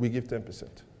 we give 10%.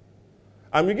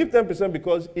 And we give 10%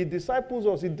 because it disciples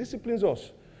us, it disciplines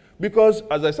us. Because,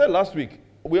 as I said last week,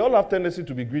 we all have tendency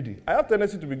to be greedy. I have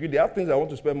tendency to be greedy. I have things I want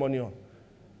to spend money on.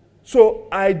 So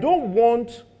I don't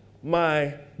want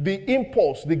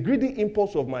the greedy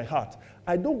impulse of my heart,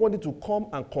 I don't want it to come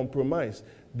and compromise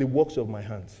the works of my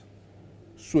hands.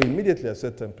 So immediately I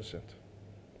said 10%.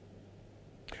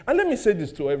 And let me say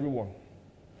this to everyone.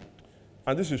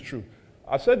 And this is true.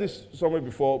 I've said this somewhere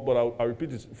before, but I'll repeat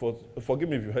this. Forgive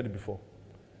me if you heard it before.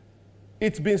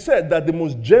 It's been said that the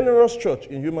most generous church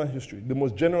in human history, the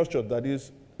most generous church, that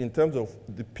is, in terms of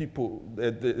the people,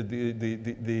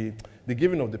 the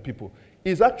giving of the people,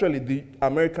 is actually the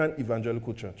American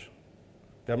Evangelical Church.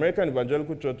 The American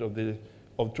Evangelical Church of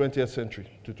 20th century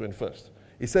to 21st.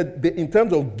 It said, in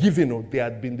terms of giving, they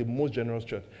had been the most generous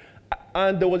church.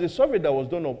 And there was a survey that was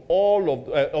done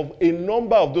of a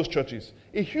number of those churches.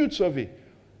 A huge survey.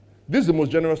 This is the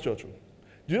most generous church.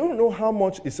 Do you know how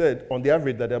much it said on the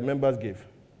average that their members gave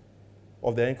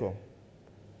of their income?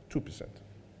 2%.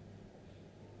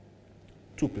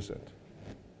 2%.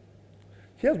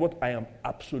 Here's what I am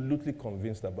absolutely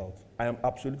convinced about. I am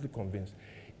absolutely convinced.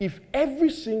 If every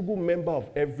single member of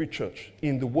every church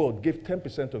in the world gave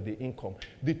 10% of their income,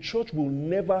 the church will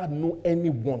never know any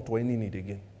want or any need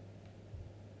again.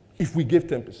 If we gave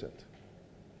 10%.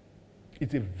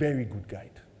 It's a very good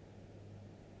guide.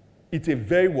 It's a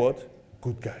very what?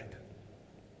 Good guide.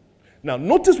 Now,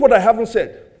 notice what I haven't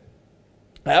said.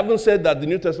 I haven't said that the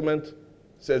New Testament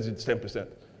says it's 10%.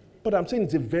 But I'm saying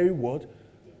it's a very what?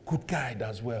 Good guide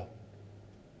as well.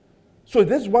 So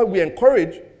this is why we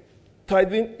encourage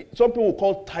tithing. Some people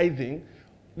call tithing.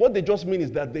 What they just mean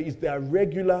is that there is their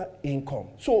regular income.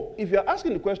 So if you're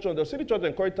asking the question, does City Church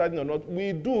encourage tithing or not?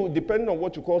 We do, depending on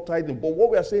what you call tithing. But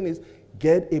what we are saying is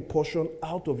get a portion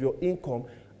out of your income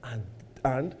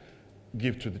and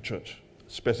give to the church.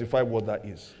 Specify what that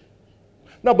is.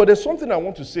 Now, but there's something I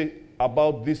want to say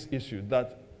about this issue,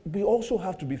 that we also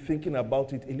have to be thinking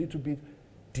about it a little bit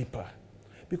deeper.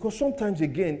 Because sometimes,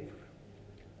 again,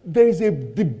 there is the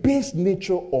base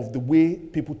nature of the way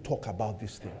people talk about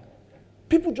this thing.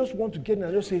 People just want to get in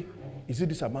and just say, is it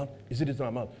this amount? Is it this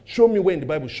amount? Show me where in the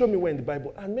Bible. Show me where in the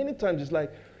Bible. And many times it's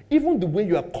like, even the way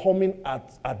you are coming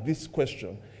at this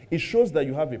question, it shows that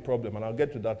you have a problem. And I'll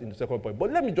get to that in the second point.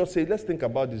 But let me just say, let's think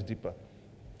about this deeper.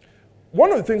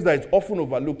 One of the things that is often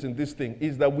overlooked in this thing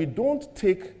is that we don't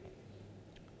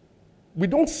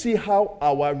see how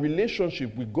our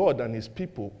relationship with God and his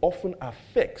people often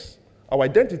affects our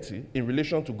identity in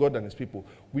relation to God and his people.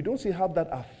 We don't see how that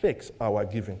affects our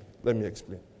giving. Let me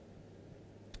explain.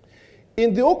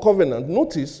 In the Old Covenant,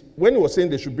 notice when he was saying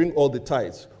they should bring all the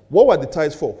tithes, what were the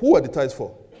tithes for? Who were the tithes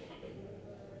for?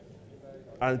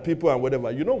 And people and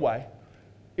whatever. You know why?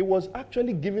 It was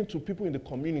actually given to people in the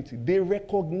community. They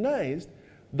recognized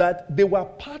that they were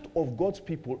part of God's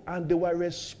people and they were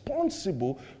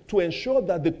responsible to ensure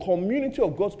that the community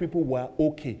of God's people were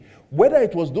okay. Whether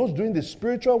it was those doing the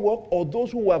spiritual work or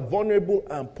those who were vulnerable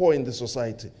and poor in the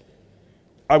society.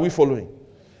 Are we following?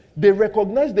 They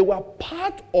recognized they were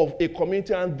part of a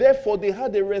community and therefore they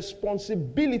had a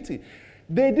responsibility.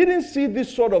 They didn't see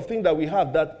this sort of thing that we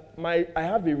have, that I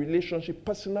have a relationship,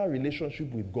 personal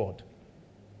relationship with God.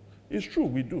 It's true,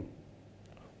 we do.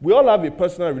 We all have a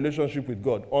personal relationship with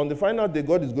God. On the final day,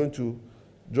 God is going to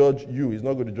judge you. He's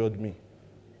not going to judge me.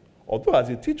 Although as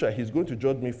a teacher, he's going to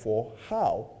judge me for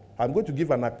how I'm going to give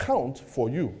an account for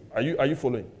you. Are you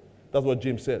following? That's what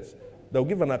James says. They'll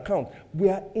give an account. We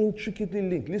are intricately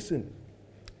linked. Listen,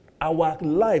 our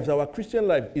lives, our Christian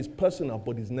life is personal,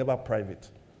 but it's never private.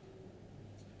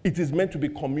 It is meant to be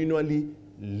communally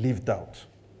lived out.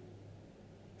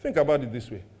 Think about it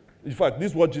this way. In fact,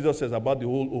 this is what Jesus says about the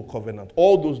whole Old Covenant.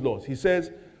 All those laws. He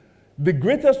says, the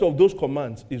greatest of those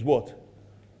commands is what?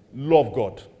 Love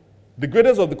God. The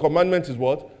greatest of the commandments is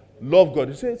what? Love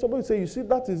God. Somebody say, you see,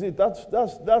 that is it. That's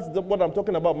what I'm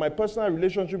talking about, my personal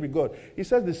relationship with God. He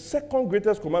says the second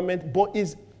greatest commandment, but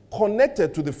is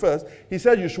connected to the first. He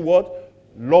says you should what?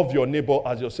 Love your neighbor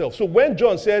as yourself. So when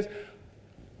John says,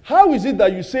 how is it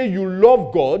that you say you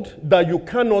love God that you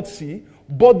cannot see,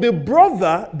 but the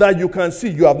brother that you can see,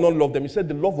 you have not loved them? He said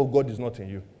the love of God is not in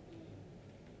you.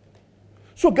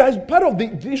 So guys, part of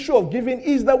the issue of giving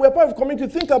is that we're part of the community.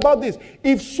 Think about this.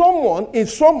 If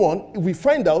we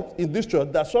find out in this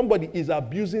church that somebody is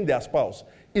abusing their spouse,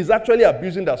 is actually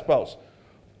abusing their spouse,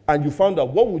 and you found out,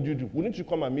 what would you do? Wouldn't you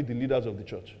come and meet the leaders of the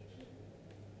church?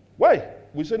 Why?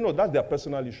 We say, no, that's their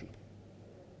personal issue.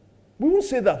 We won't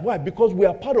say that. Why? Because we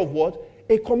are part of what?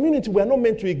 A community. We are not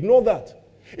meant to ignore that.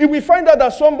 If we find out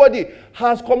that somebody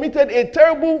has committed a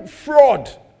terrible fraud,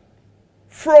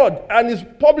 and is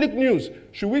public news,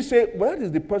 should we say, well, that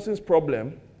is the person's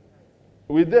problem?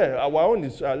 We're there. Our own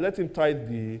is, let him tithe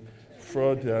the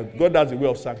fraud. God has a way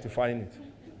of sanctifying it.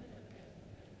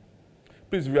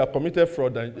 Please, if we have committed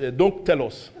fraud, don't tell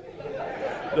us.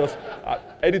 Just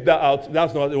edit that out.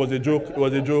 That's not, it was a joke. It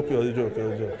was a joke.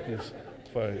 Please.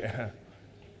 Sorry.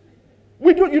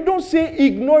 You don't say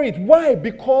ignore it. Why?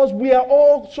 Because we are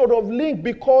all sort of linked.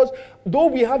 Because though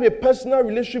we have a personal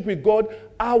relationship with God,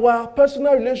 our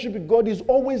personal relationship with God is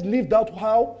always lived out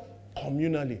how?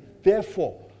 Communally.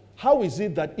 Therefore, how is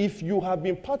it that if you have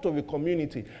been part of a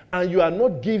community and you are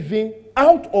not giving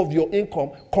out of your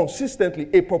income consistently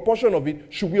a proportion of it,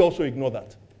 should we also ignore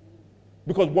that?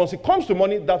 Because once it comes to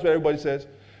money, that's where everybody says,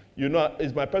 you know,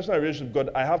 it's my personal relationship with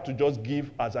God. I have to just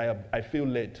give as I feel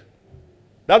led.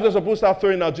 That's what we're supposed to start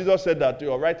throwing out. Jesus said that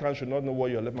your right hand should not know what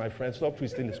you're left. My friends, stop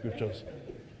twisting the scriptures.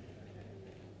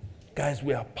 Guys,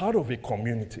 we are part of a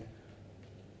community.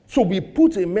 So we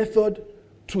put a method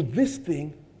to this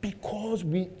thing because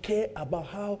we care about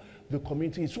how the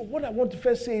community is. So what I want to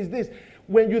first say is this.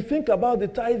 When you think about the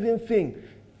tithing thing,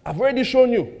 I've already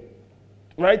shown you,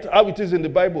 right, how it is in the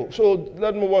Bible. So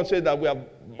let me one say that we have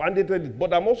mandated it.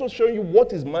 But I'm also showing you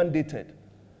what is mandated.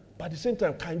 But at the same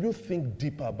time, can you think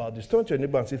deeper about this? Turn to your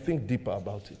neighbor and say, think deeper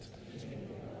about it.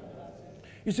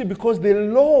 You see, because the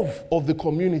love of the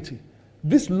community,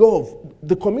 this love,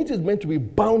 the community is meant to be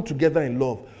bound together in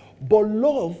love. But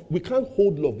love, we can't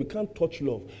hold love. We can't touch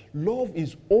love. Love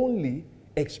is only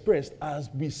expressed as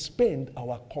we spend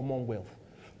our commonwealth.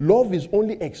 Love is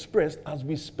only expressed as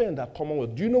we spend our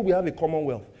commonwealth. Do you know we have a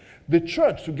commonwealth? The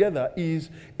church together is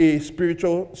a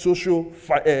spiritual, social,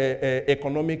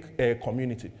 economic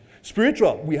community.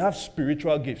 Spiritual, we have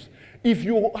spiritual gifts. If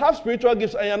you have spiritual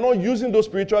gifts and you're not using those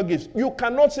spiritual gifts, you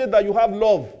cannot say that you have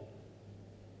love.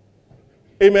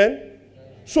 Amen?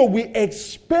 So we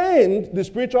expend the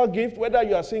spiritual gift, whether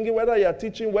you are singing, whether you are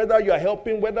teaching, whether you are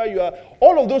helping, whether you are,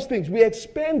 all of those things, we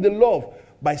expend the love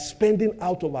by spending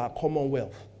out of our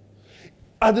commonwealth.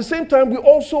 At the same time, we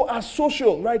also are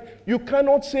social, right? You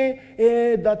cannot say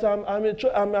that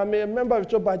I'm a member of a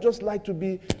church, but I just like to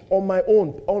be on my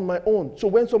own. So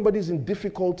when somebody is in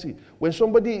difficulty, when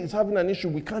somebody is having an issue,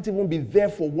 we can't even be there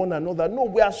for one another. No,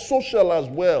 we are social as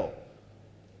well.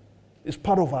 It's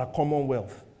part of our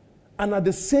commonwealth. And at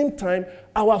the same time,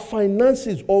 our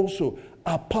finances also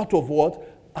are part of what?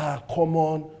 Our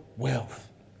commonwealth.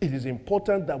 It is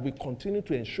important that we continue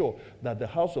to ensure that the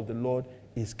house of the Lord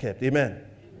is kept. Amen.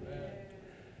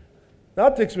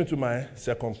 That takes me to my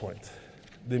second point.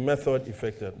 The method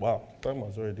effected. Wow, time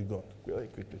has already gone very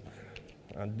quickly.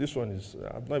 And this one is,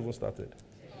 I've not even started.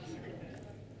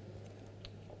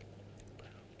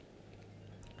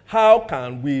 How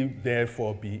can we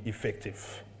therefore be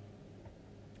effective?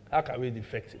 How can we be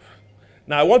effective?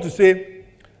 Now I want to say,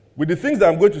 with the things that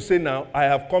I'm going to say now, I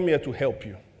have come here to help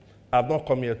you. I have not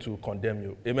come here to condemn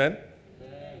you. Amen?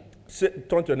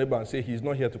 Turn to your neighbor and say, he's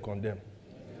not here to condemn.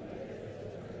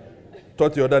 Turn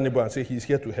to your other neighbor and say, he's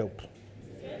here to help.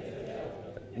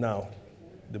 Now,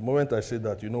 the moment I say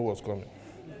that, you know what's coming.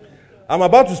 I'm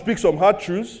about to speak some hard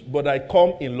truths, but I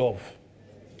come in love.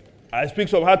 I speak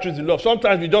some hard truths in love.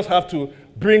 Sometimes we just have to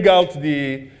bring out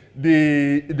the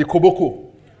koboko.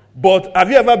 But have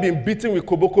you ever been beaten with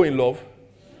koboko in love?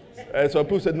 Some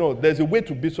people said, no, there's a way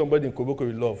to beat somebody in koboko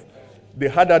with love. The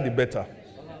harder, the better.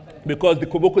 Because the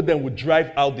koboko then will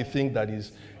drive out the thing that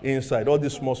is inside. All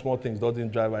these small things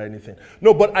doesn't drive out anything.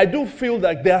 No, but I do feel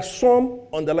like there are some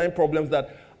underlying problems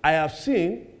that I have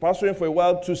seen, pastoring for a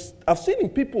while, I've seen in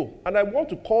people. And I want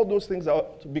to call those things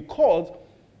out because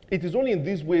it is only in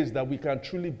these ways that we can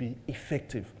truly be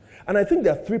effective. And I think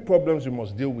there are three problems we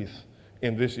must deal with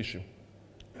in this issue.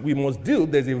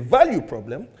 There's a value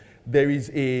problem, there is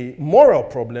a moral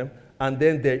problem, and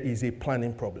then there is a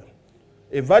planning problem.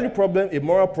 A value problem, a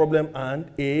moral problem,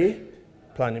 and a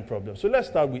planning problem. So let's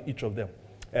start with each of them.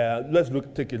 Let's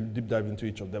take a deep dive into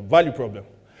each of them. Value problem.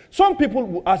 Some people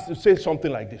will ask to say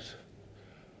something like this.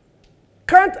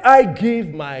 Can't I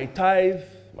give my tithe,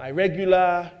 my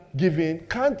regular giving,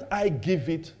 can't I give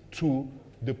it to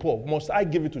the poor? Must I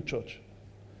give it to church?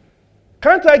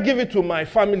 Can't I give it to my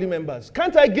family members?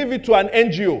 Can't I give it to an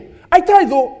NGO? I tithe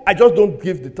though, I just don't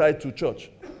give the tithe to church.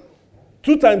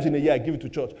 2 times in a year I give it to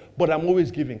church, but I'm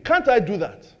always giving. Can't I do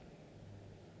that?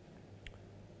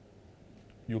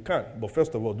 You can, but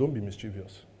first of all, don't be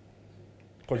mischievous.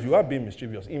 Because you are being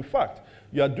mischievous. In fact,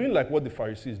 you are doing like what the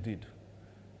Pharisees did.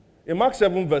 In Mark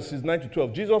 7, verses 9 to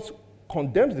 12, Jesus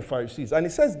condemns the Pharisees, and he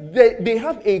says they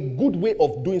have a good way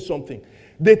of doing something.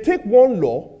 They take one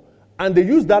law, and they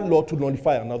use that law to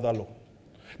nullify another law.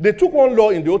 They took one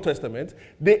law in the Old Testament,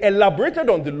 they elaborated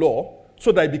on the law,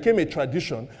 so that it became a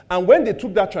tradition. And when they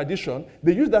took that tradition,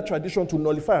 they used that tradition to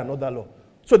nullify another law.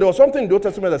 So there was something in the Old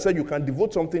Testament that said you can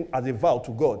devote something as a vow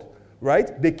to God,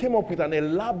 right? They came up with an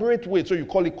elaborate way. So you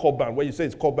call it korban. When you say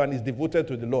it's korban, it's devoted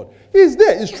to the Lord. It's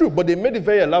there, it's true, but they made it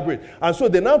very elaborate. And so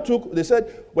they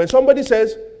said, when somebody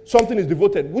says something is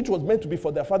devoted, which was meant to be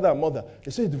for their father and mother,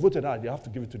 they say it's devoted, they have to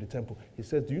give it to the temple. He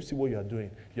says, do you see what you are doing?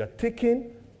 You are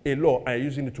taking a law and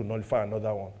using it to nullify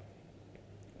another one.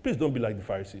 Please don't be like the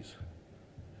Pharisees.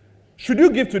 Should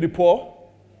you give to the poor?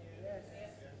 Yes.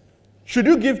 Should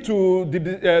you give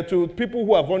to people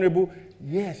who are vulnerable?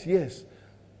 Yes.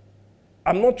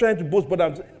 I'm not trying to boast,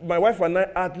 but my wife and I,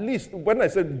 at least, when I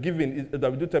said giving,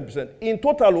 that we do 10%, in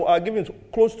total, we are giving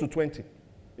close to 20.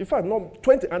 In fact, not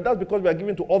 20, and that's because we are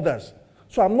giving to others.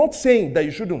 So I'm not saying that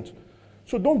you shouldn't.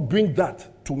 So don't bring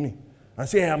that to me and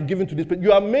say, hey, I'm giving to this place.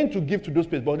 You are meant to give to those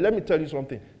places, but let me tell you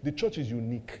something. The church is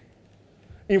unique.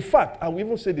 In fact, I will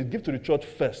even say this, give to the church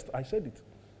first. I said it.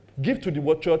 Give to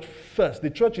the church first. The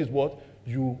church is what?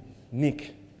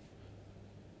 Unique.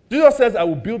 Jesus says, I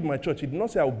will build my church. He did not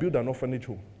say, I will build an orphanage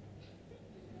home.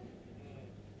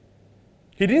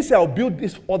 He didn't say, I'll build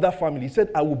this other family. He said,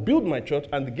 I will build my church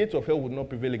and the gates of hell will not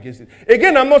prevail against it.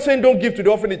 Again, I'm not saying don't give to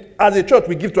the orphanage. As a church,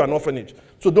 we give to an orphanage.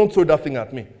 So don't throw that thing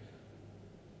at me.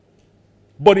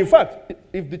 But in fact,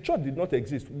 if the church did not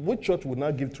exist, which church would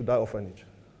not give to that orphanage?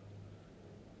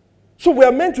 So we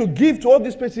are meant to give to all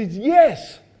these places,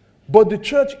 yes, but the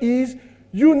church is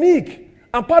unique.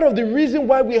 And part of the reason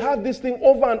why we have this thing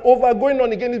over and over going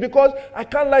on again is because, I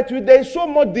can't lie to you, there is so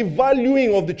much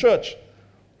devaluing of the church.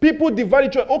 People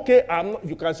devalue church. Okay,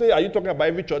 you can say, are you talking about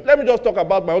every church? Let me just talk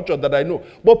about my own church that I know.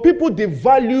 But people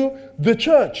devalue the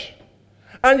church.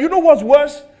 And you know what's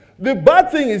worse? The bad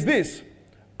thing is this.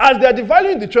 As they are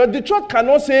devaluing the church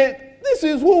cannot say, this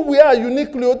is who we are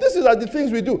uniquely, or this is the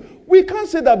things we do. We can't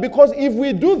say that, because if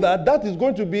we do that, that is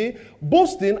going to be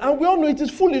boasting, and we all know it is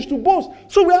foolish to boast.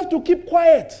 So we have to keep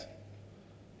quiet.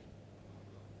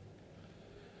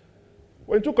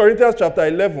 Well, in 2 Corinthians chapter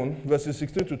 11, verses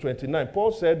 16 to 29,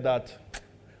 Paul said that,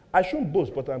 I shouldn't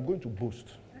boast, but I'm going to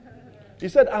boast. He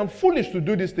said, I'm foolish to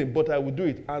do this thing, but I will do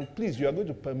it. And please, you are going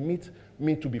to permit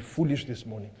me to be foolish this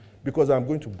morning, because I'm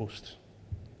going to boast.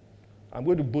 I'm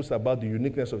going to boast about the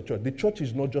uniqueness of the church. The church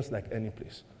is not just like any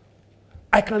place.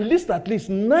 I can list at least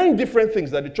 9 different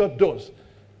things that the church does.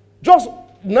 Just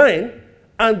 9,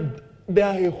 and there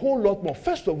are a whole lot more.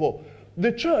 First of all,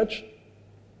 the church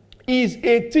is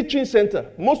a teaching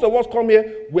center. Most of us come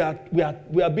here, we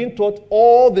are being taught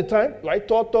all the time, right?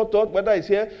 Taught, whether it's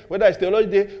here, whether it's theology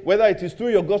day, whether it is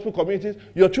through your gospel communities.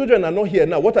 Your children are not here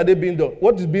now. What are they being done?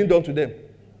 What is being done to them?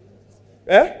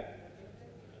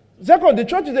 Second, the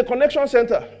church is a connection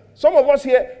center. Some of us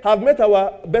here have met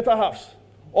our better halves,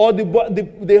 or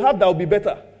the half that will be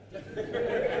better.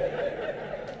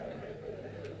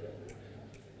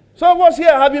 Some of us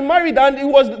here have been married, and it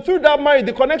was through that marriage,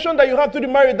 the connection that you have to the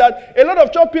marriage, that a lot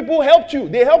of church people helped you.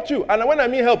 They helped you. And when I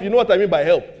mean help, you know what I mean by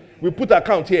help. We put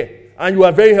account here, and you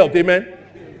are very helped. Amen?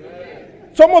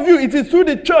 Some of you, it is through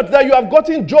the church that you have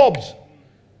gotten jobs.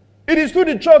 It is through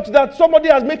the church that somebody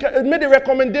has made a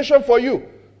recommendation for you.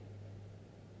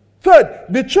 Third,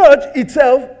 the church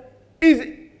itself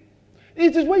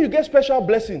it is where you get special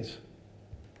blessings.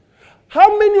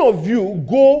 How many of you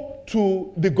go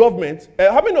to the government?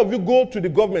 How many of you go to the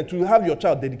government to have your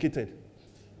child dedicated?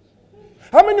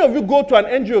 How many of you go to an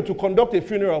NGO to conduct a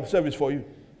funeral service for you?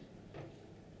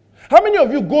 How many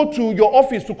of you go to your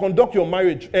office to conduct your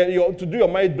marriage, to do your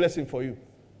marriage blessing for you?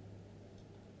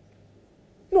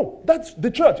 No, that's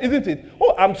the church, isn't it?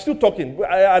 Oh, I'm still talking.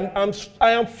 I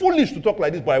am foolish to talk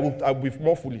like this, but I will be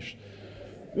more foolish.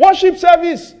 Worship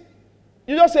service.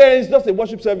 You just say it's just a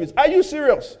worship service. Are you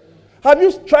serious? Have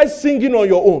you tried singing on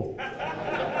your own?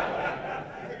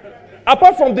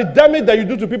 Apart from the damage that you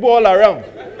do to people all around.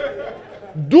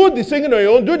 Do the singing on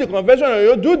your own, do the confession on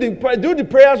your own, do the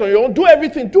prayers on your own, do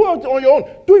everything. Do it on your own.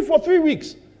 Do it for 3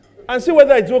 weeks and see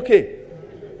whether it's okay.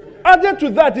 Added to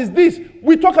that is this.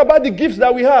 We talk about the gifts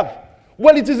that we have.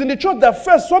 Well, it is in the church that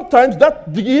first, sometimes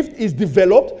that gift is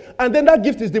developed and then that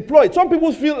gift is deployed. Some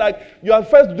people feel like you are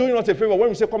first doing us a favor when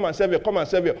we say, come and serve here, come and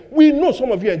serve here. We know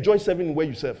some of you enjoy serving where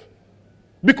you serve.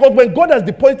 Because when God has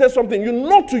deposited something, you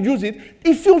know to use it,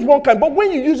 it feels one kind. But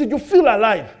when you use it, you feel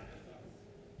alive.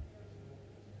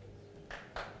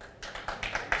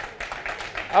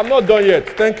 I'm not done yet.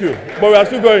 Thank you. But we are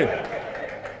still going.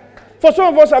 For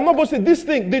some of us, I'm not going to say this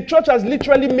thing. The church has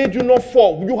literally made you not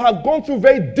fall. You have gone through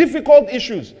very difficult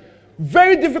issues.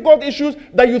 Very difficult issues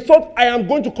that you thought, I am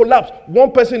going to collapse.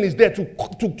 One person is there to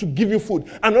give you food.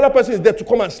 Another person is there to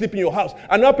come and sleep in your house.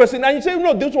 Another person, and you say,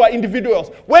 no, those were individuals.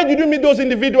 Where did you meet those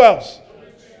individuals?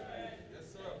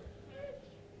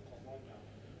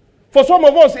 For some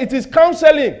of us, it is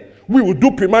counseling. We will do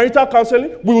premarital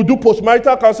counseling. We will do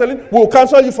postmarital counseling. We will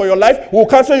counsel you for your life. We will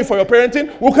counsel you for your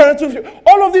parenting. We will counsel you.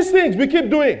 All of these things we keep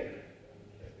doing.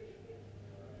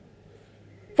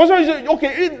 For some reason,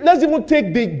 okay, let's even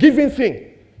take the giving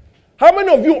thing. How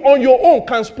many of you on your own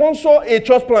can sponsor a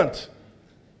church plant?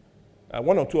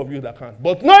 One or two of you that can,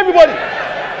 but not everybody.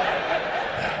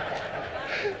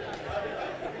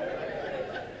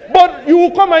 But you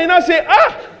will come and you now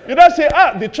say,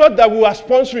 the church that we were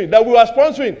sponsoring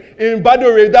in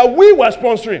Badore, that we were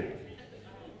sponsoring.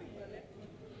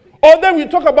 Or then we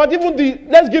talk about even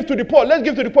let's give to the poor.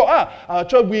 Our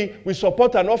church, we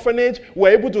support an orphanage.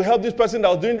 We're able to help this person that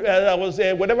was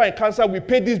doing, whatever in cancer. We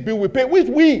pay this bill. We pay. Which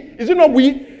we? Is it not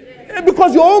we?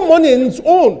 Because your own money in its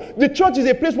own. The church is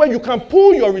a place where you can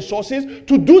pool your resources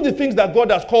to do the things that God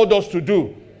has called us to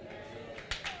do.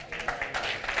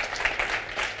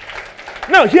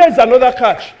 Now, here's another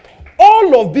catch.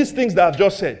 All of these things that I've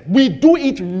just said, we do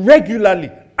it regularly,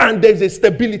 and there's a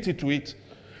stability to it.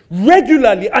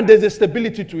 Regularly, and there's a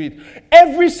stability to it.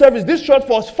 Every service, this church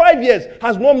for 5 years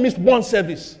has not missed one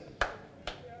service.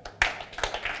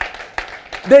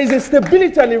 There is a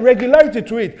stability and a regularity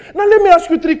to it. Now let me ask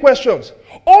you 3 questions.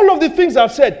 All of the things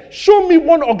I've said, show me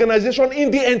one organization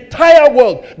in the entire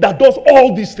world that does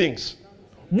all these things.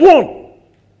 One.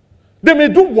 They may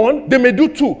do one, they may do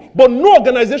two, but no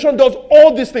organization does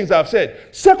all these things I've said.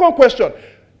 Second question,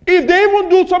 if they even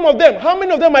do some of them, how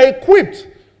many of them are equipped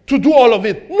to do all of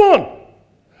it? None.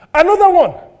 Another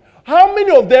one, how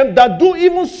many of them that do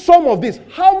even some of this,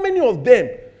 how many of them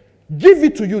give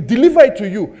it to you, deliver it to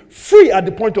you, free at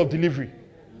the point of delivery?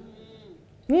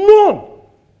 None.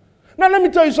 Now let me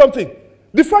tell you something.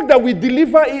 The fact that we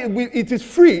deliver it is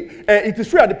free at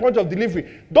the point of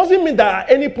delivery doesn't mean that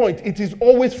at any point it is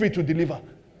always free to deliver.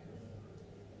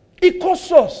 It costs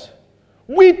us.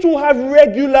 We too have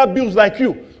regular bills like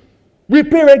you. We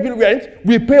pay regular rent,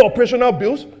 we pay operational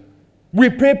bills, we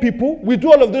pay people, we do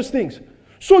all of those things.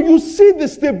 So you see the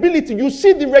stability, you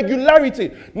see the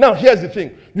regularity. Now here's the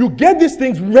thing. You get these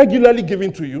things regularly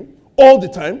given to you all the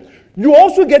time. You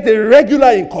also get a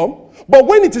regular income. But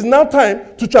when it is now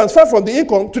time to transfer from the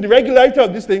income to the regularity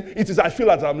of this thing, it is, I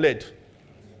feel as I'm led.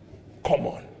 Come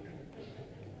on.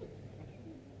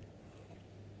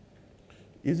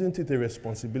 Isn't it a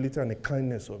responsibility and a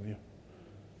kindness of you?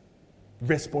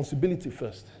 Responsibility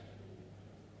first,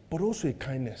 but also a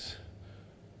kindness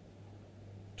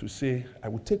to say, I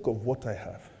will take of what I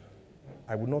have.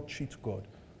 I will not cheat God.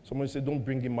 Somebody said, don't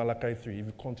bring in Malachi 3. If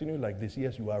you continue like this,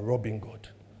 yes, you are robbing God.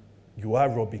 You are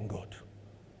robbing God.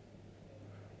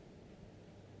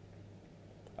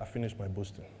 I finished my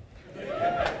boasting.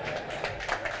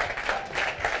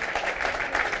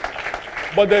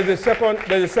 But there's a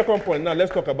second point. Now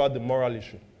let's talk about the moral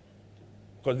issue,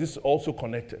 because this is also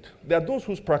connected. There are those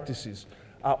whose practices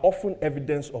are often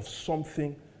evidence of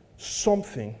something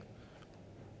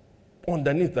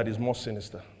underneath that is more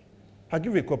sinister. I'll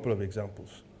give you a couple of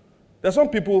examples. There are some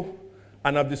people,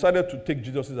 and I've decided to take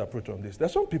Jesus' approach on this. There are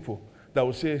some people that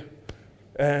will say,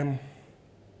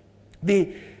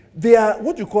 they are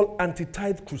what you call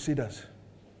anti-tithe crusaders.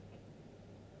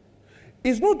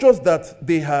 It's not just that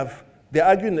they're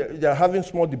arguing, they're having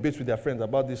small debates with their friends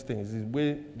about these things, the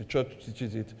way the church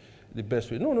teaches it, the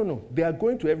best way. No. They are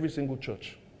going to every single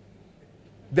church.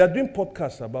 They are doing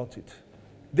podcasts about it.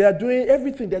 They are doing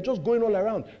everything. They're just going all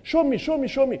around. Show me.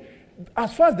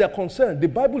 As far as they're concerned, the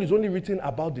Bible is only written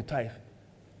about the tithe.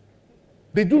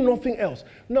 They do nothing else.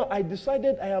 Now, I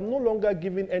decided I am no longer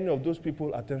giving any of those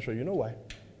people attention. You know why?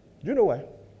 Do you know why?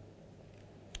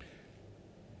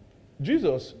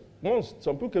 Jesus, once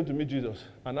some people came to meet Jesus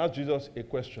and asked Jesus a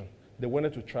question. They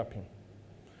wanted to trap him.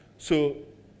 So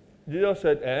Jesus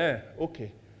said,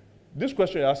 okay. This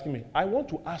question you're asking me, I want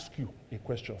to ask you a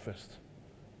question first.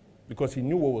 Because he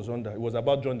knew what was under. It was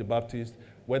about John the Baptist,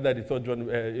 whether they thought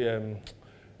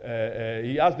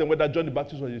he asked them whether John the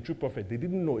Baptist was a true prophet. They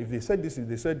didn't know. If they said this,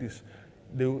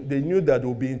 they knew that they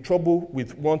would be in trouble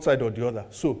with one side or the other.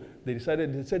 So they said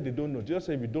they don't know. Jesus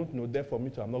said, if you don't know, therefore me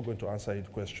too, I'm not going to answer your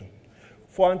question.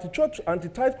 For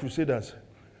anti-tithe crusaders,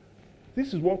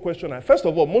 this is one question. First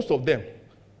of all, most of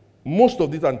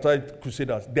these anti-tithe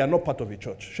crusaders, they are not part of a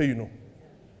church. Sure you know.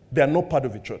 They are not part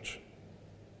of a church.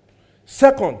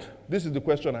 Second, this is the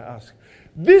question I ask.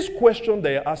 This question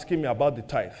that you're asking me about the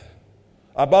tithe,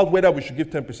 about whether we should give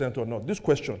 10% or not, this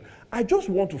question, I just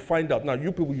want to find out. Now,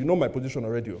 you people, you know my position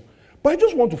already. But I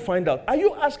just want to find out, are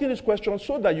you asking this question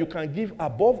so that you can give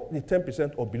above the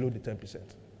 10% or below the 10%?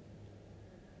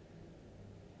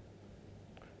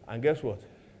 And guess what?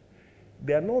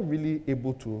 They are not really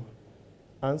able to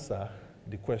answer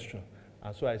the question.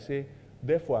 And so I say,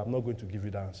 therefore, I'm not going to give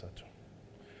you the answer to.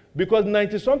 Because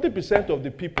 90-something% of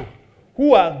the people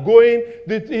who are going,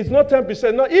 it's not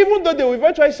 10%. Now, even though they will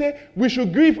eventually say, we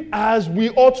should give as we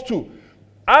ought to,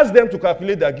 ask them to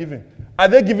calculate their giving. Are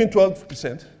they giving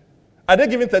 12%? Are they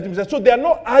giving 30%? So they are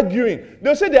not arguing.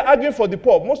 They'll say they're arguing for the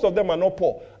poor. Most of them are not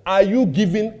poor. Are you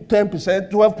giving 10%,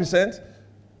 12%?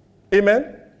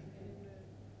 Amen?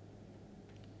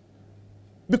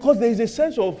 Because there is a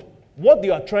sense of what they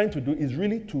are trying to do is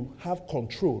really to have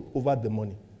control over the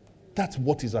money. That's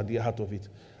what is at the heart of it.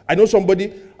 I know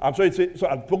somebody, I'm sorry to say, so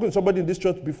I've spoken to somebody in this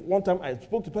church before. One time I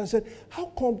spoke to the person and said, how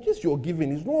come this you're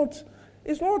giving is not,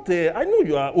 I know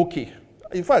you are okay.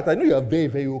 In fact, I know you are very,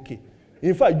 very okay.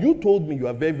 In fact, you told me you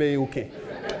are very, very okay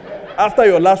after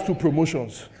your last 2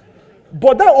 promotions.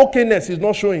 But that okayness is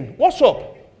not showing. What's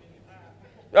up?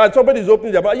 Somebody is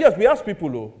opening their mouth. Yes, we ask people,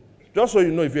 though. Just so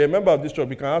you know, if you're a member of this church,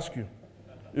 we can ask you.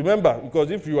 Remember,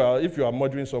 because if you are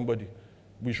murdering somebody,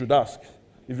 we should ask.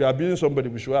 If you are abusing somebody,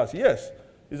 we should ask. Yes,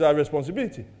 it's our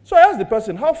responsibility. So I asked the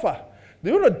person, how far? Do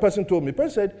you know what the person told me? The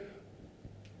person said,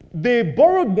 they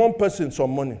borrowed one person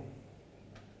some money.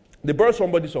 They borrowed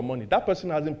somebody some money. That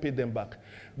person hasn't paid them back.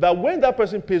 That when that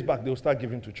person pays back, they'll start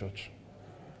giving to church.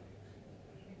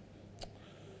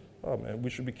 Oh man, we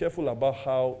should be careful about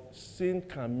how sin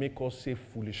can make us say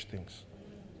foolish things.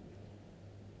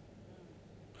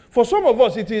 For some of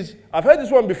us, it is, I've heard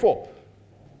this one before.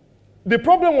 The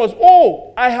problem was,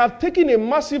 I have taken a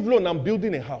massive loan, I'm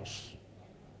building a house.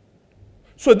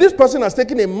 So this person has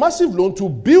taken a massive loan to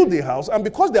build a house, and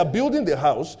because they're building the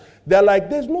house, they're like,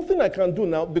 there's nothing I can do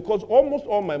now because almost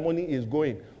all my money is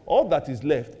going. All that is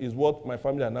left is what my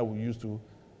family and I will use to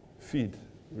feed,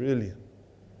 really.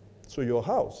 So your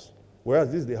house,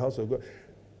 whereas this is the house of God.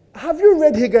 Have you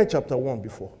read Haggai chapter 1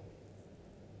 before?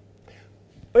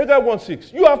 Haggai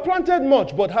 1:6. You have planted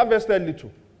much, but harvested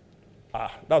little.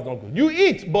 That's not good. You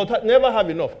eat, but never have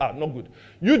enough. Not good.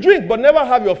 You drink, but never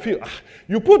have your fill.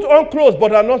 You put on clothes,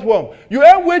 but are not warm. You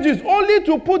earn wages only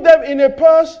to put them in a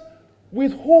purse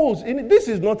with holes in it. This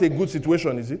is not a good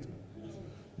situation, is it?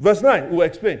 Verse 9 will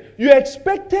explain. You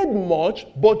expected much,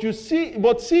 but see,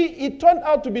 it turned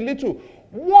out to be little.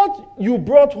 What you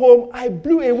brought home, I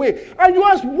blew away. And you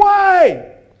ask,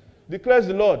 why? Declares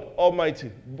the Lord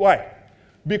Almighty. Why?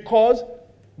 Because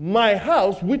my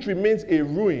house, which remains a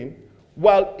ruin,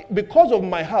 because of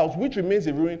my house, which remains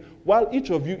a ruin, while each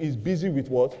of you is busy with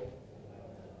what?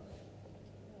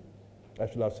 I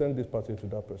should have sent this passage to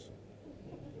that person.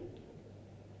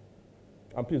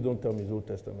 And please don't tell me it's Old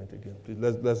Testament again. Please,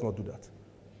 let's not do that.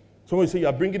 Someone say,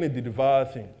 you're bringing in the devourer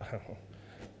thing.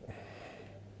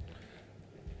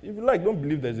 If you like, don't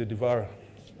believe there's a devourer.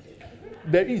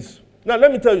 There is. Now,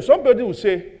 let me tell you, somebody will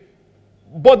say,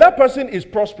 but that person is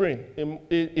prospering.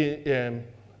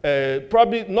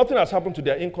 Probably nothing has happened to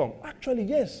their income. Actually,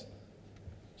 yes.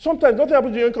 Sometimes nothing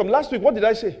happens to your income. Last week, what did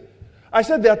I say? I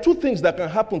said there are two things that can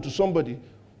happen to somebody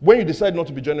when you decide not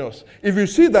to be generous. If you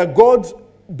see that God's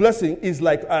blessing is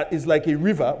like a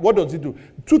river, what does it do?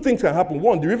 Two things can happen.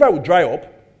 One, the river will dry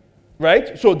up,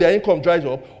 right? So their income dries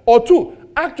up. Or two,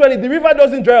 actually, the river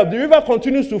doesn't dry up. The river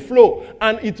continues to flow.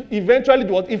 And it eventually,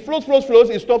 it flows,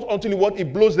 it stops until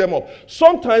it blows them up.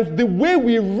 Sometimes the way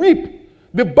we reap,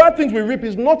 the bad things we reap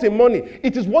is not in money.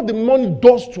 It is what the money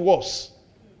does to us.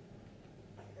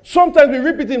 Sometimes we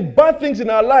reap it in bad things in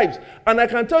our lives. And I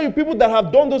can tell you, people that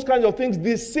have done those kinds of things,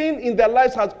 the sin in their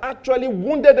lives has actually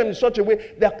wounded them in such a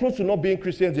way they are close to not being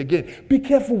Christians again. Be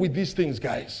careful with these things,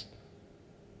 guys.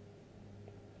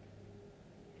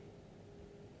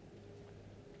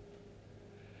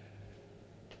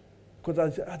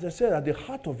 Because as I said, at the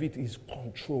heart of it is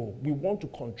control. We want to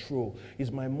control.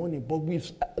 Is my money. But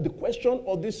the question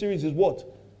of this series is what?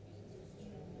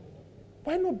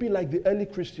 Why not be like the early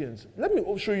Christians? Let me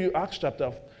show you Acts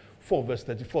chapter 4, verse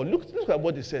 34. Look at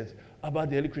what it says about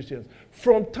the early Christians.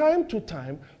 From time to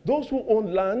time, those who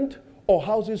owned land or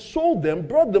houses sold them,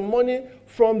 brought the money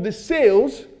from the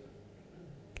sales,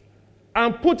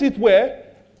 and put it where?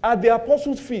 At the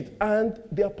apostles' feet. And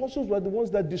the apostles were the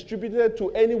ones that distributed to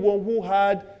anyone who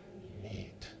had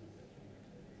need.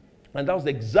 And that was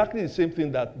exactly the same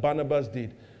thing that Barnabas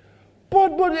did.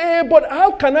 But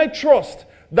how can I trust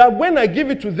that when I give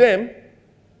it to them,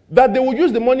 that they will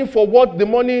use the money for what the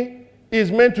money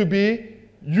is meant to be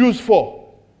used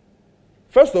for?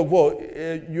 First of all,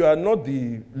 you are not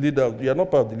the leader, you are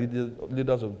not part of the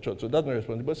leaders of the church, so that's not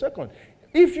responsible. But second,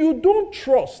 if you don't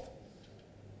trust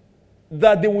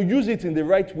that they will use it in the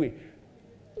right way,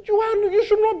 you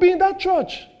should not be in that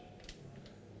church.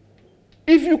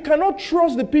 If you cannot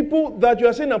trust the people that you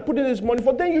are saying are putting this money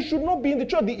for, then you should not be in the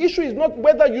church. The issue is not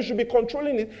whether you should be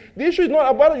controlling it. The issue is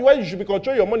not about whether you should be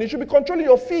controlling your money. You should be controlling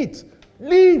your feet.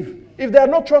 Leave if they are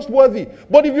not trustworthy.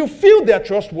 But if you feel they are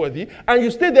trustworthy and you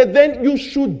stay there, then you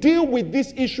should deal with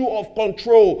this issue of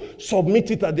control. Submit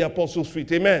it at the apostles'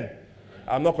 feet. Amen.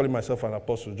 I'm not calling myself an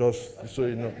apostle, just so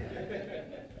you know.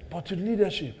 But to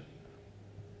leadership.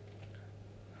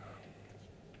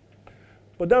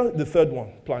 But then the third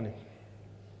one, planning.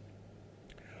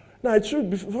 Now, it should,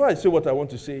 before I say what I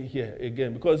want to say here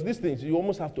again, because these things, you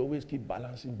almost have to always keep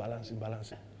balancing.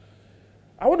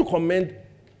 I want to commend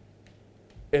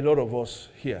a lot of us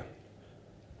here.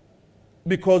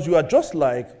 Because you are just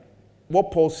like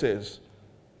what Paul says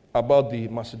about the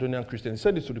Macedonian Christians. He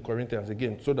said this to the Corinthians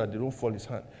again, so that they don't fall his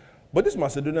hand. But these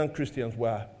Macedonian Christians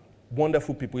were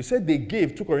wonderful people. He said they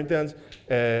gave, 2 Corinthians,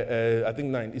 I think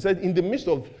 9. He said, in the midst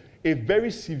of a very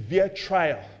severe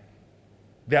trial,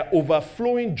 their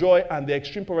overflowing joy and their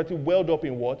extreme poverty welled up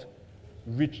in what?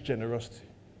 Rich generosity.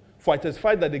 For I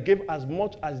testify that they gave as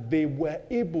much as they were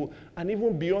able and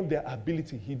even beyond their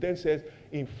ability. He then says,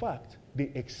 in fact,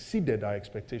 they exceeded our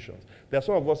expectations. There are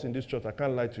some of us in this church, I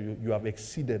can't lie to you, you have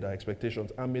exceeded our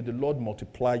expectations. And may the Lord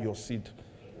multiply your seed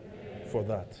for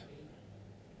that.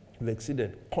 You've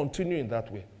exceeded. Continue in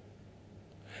that way.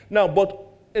 Now, but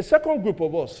a second group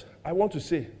of us, I want to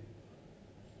say,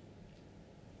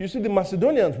 you see, the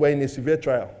Macedonians were in a severe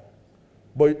trial.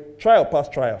 But trial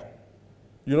past trial.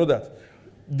 You know that.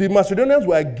 the Macedonians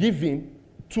were giving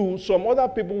to some other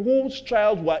people whose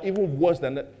trials were even worse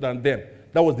than them.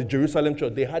 That was the Jerusalem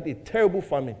church. They had a terrible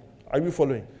famine. Are you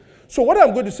following? So what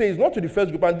I'm going to say is not to the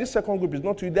first group, and this second group is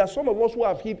not to you. There are some of us who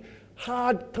have hit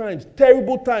hard times,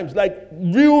 terrible times, like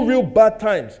real bad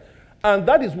times. And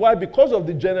that is why, because of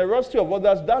the generosity of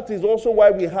others, that is also why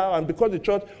we have, and because the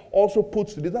church also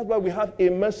puts this, that's why we have a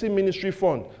mercy ministry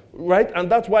fund, right?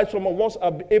 And that's why some of us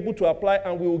are able to apply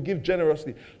and we will give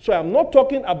generously. So I'm not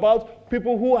talking about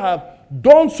people who have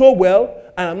done so well,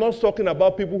 and I'm not talking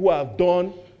about people who have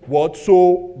done what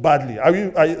so badly. Are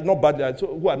you not badly,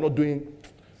 who are not doing,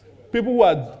 people who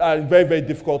are in very, very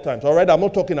difficult times, all right? I'm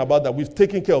not talking about that. We've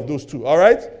taken care of those two, all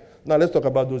right? Now let's talk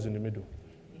about those in the middle.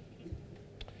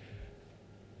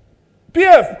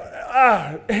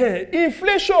 PF,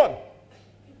 inflation.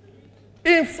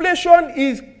 Inflation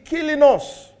is killing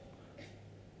us.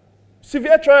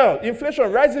 Severe trial,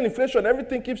 inflation, rising inflation,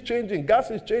 everything keeps changing.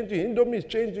 Gas is changing, Indomie is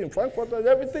changing, Frankfurter,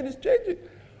 everything is changing.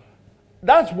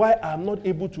 That's why I'm not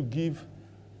able to give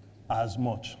as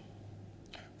much.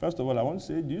 First of all, I want to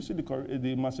say, do you see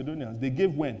the Macedonians? They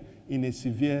gave when? In a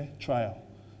severe trial.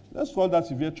 Let's call that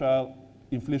severe trial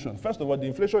inflation. First of all, the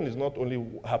inflation is not only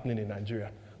happening in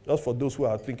Nigeria. Just for those who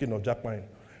are thinking of jackpine.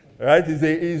 Right?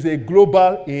 It's a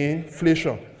global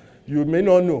inflation. You may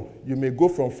not know. You may go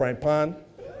from frying pan.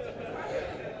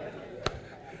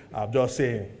 I'm just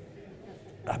saying.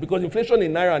 Because inflation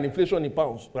in Naira and inflation in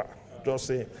pounds. Just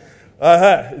saying.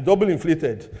 Double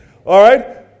inflated. All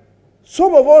right?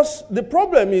 Some of us, the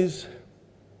problem is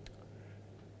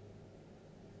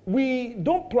we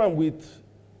don't plan with,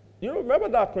 remember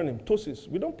that acronym, TOSIS?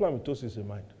 We don't plan with TOSIS in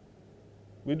mind.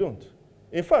 We don't.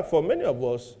 In fact, for many of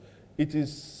us, it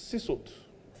is SISOT.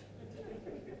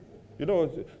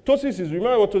 TOSIS is,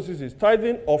 remember what TOSIS is?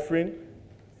 Tithing, offering,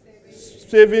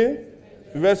 saving,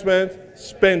 investment,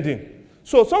 spending.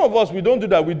 So some of us, we don't do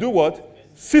that. We do what?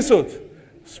 SISOT.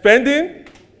 Spending,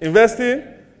 investing,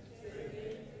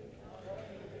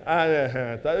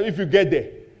 and if you get there,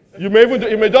 it may be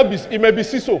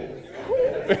SISO.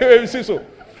 It may be SISO.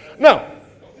 Now,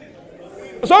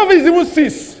 some of it is even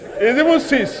SIS. It's even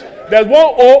SIS. There's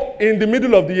one O in the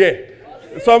middle of the year,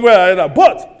 somewhere like that.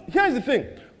 But here's the thing.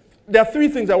 There are three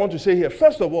things I want to say here.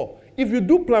 First of all, if you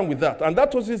do plan with that, and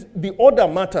that was the order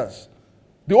matters.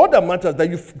 The order matters that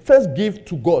you first give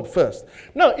to God first.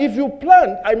 Now, if you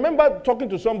plan, I remember talking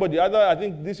to somebody, either I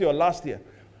think this year or last year,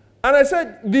 and I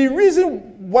said, the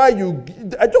reason why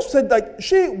I just said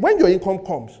when your income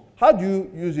comes, how do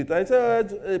you use it? I said,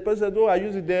 the person said, I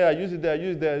use it there, I use it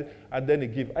there, and then they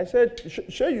give. I said,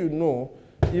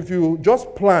 if you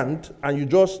just planned and you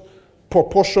just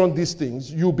proportion these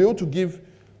things, you'll be able to give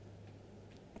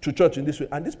to church in this way.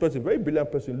 And this person, very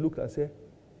brilliant person, looked and said,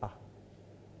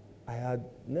 I had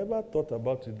never thought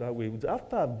about it that way.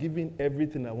 After I've given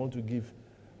everything I want to give,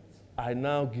 I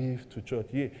now give to church.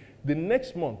 Yeah. The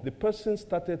next month, the person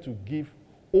started to give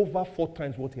over 4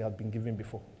 times what he had been giving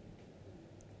before.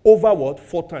 Over what?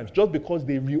 4 times. Just because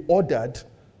they reordered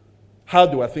how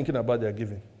they were thinking about their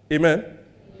giving. Amen?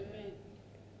 Amen.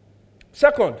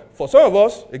 Second, for some of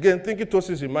us, again, thinking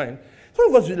TOSIS in mind,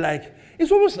 some of us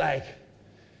it's almost like,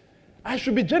 I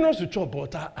should be generous to church,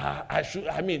 but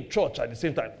church at the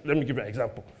same time. Let me give you an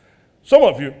example. Some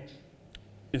of you,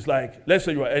 it's like, let's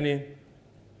say you are earning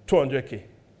 200K,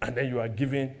 and then you are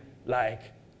giving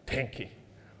 10K.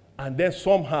 And then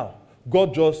somehow,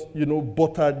 God just,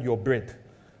 buttered your bread.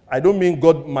 I don't mean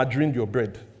God margarined your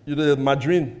bread.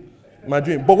 Margarine.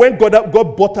 But when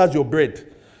God butters your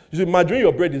bread, you see, margarine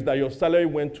your bread is that your salary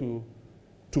went to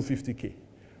 250K.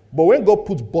 But when God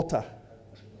puts butter,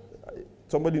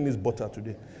 somebody needs butter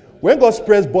today. When God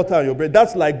spreads butter on your bread,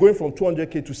 that's like going from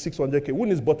 200K to 600K. Who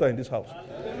needs butter in this house?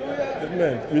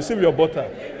 Amen. Receive your butter.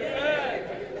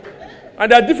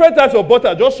 And there are different types of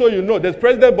butter, just so you know. There's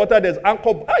president butter, there's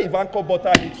anchor. If anchor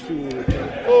butter hits you.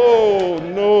 Oh,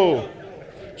 no.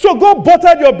 So God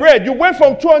buttered your bread. You went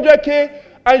from 200K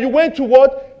and you went to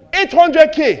what?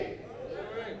 800K.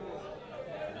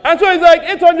 And so it's like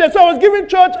 800. So I was giving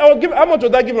church, how much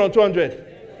was I giving on 200?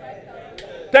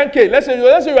 10K. Let's say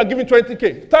you are giving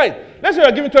 20K. Tithe. Let's say you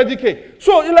are giving 20K.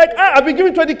 So you're like, I've been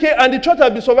giving 20K and the church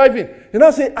has been surviving. You now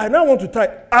say, I now want to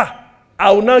tithe.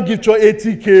 I will now give church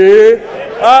 80K.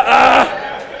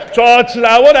 Church,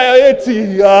 what are you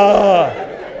 80?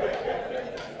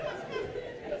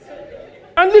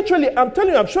 And literally, I'm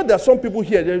telling you, I'm sure there are some people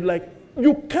here, they're like,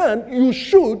 you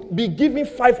should be giving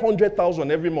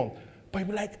 500,000 every month. But you'll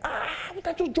be like, would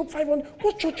I just drop 500?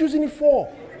 What's church using it for?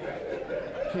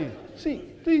 See,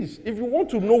 please, if you want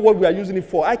to know what we are using it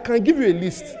for, I can give you a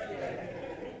list.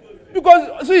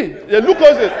 Because, see, look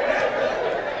at it.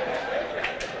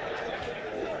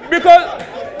 Because,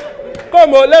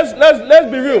 come on, let's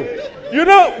be real. You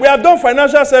know, we have done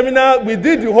financial seminar. We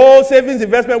did the whole savings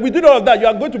investment. We did all of that. You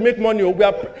are going to make money. We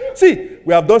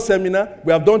have done seminar.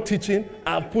 We have done teaching.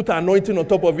 I've put anointing on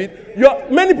top of it.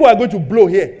 Many people are going to blow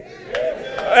here.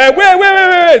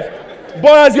 Wait.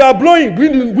 But as you are blowing,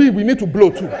 we need to blow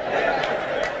too.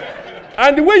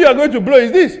 And the way you are going to blow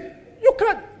is this. You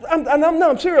can't,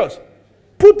 I'm serious.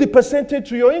 Put the percentage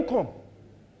to your income.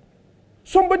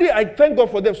 I thank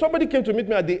God for them. Somebody came to meet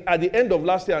me at the end of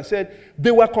last year and said they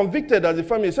were convicted as a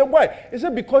family. He said, why? He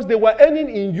said, because they were earning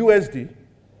in USD.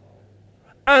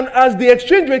 And as the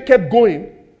exchange rate kept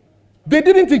going, they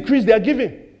didn't increase their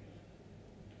giving.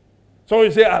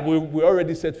 Somebody say, we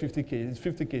already said 50K.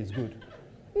 50K is good.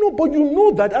 No, but you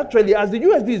know that actually as the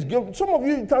USD is going, some of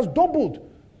you, it has doubled.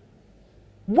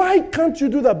 Why can't you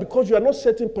do that? Because you are not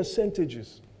setting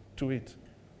percentages to it.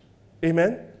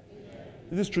 Amen?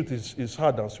 This truth is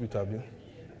hard and sweet, Abi.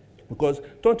 Because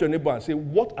turn to your neighbor and say,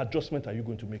 what adjustment are you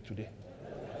going to make today?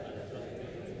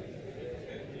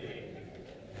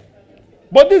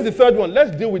 But this is the third one.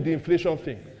 Let's deal with the inflation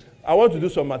thing. I want to do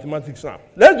some mathematics now.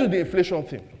 Let's do the inflation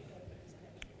thing.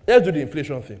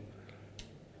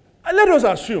 And let us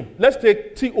assume, let's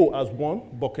take TO as one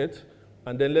bucket,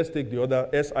 and then let's take the other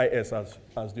SIS as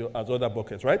other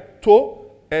buckets, right? TO,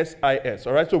 SIS,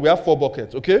 all right? So we have 4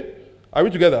 buckets, okay? Are we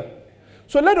together?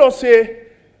 So let us say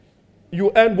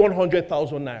you earn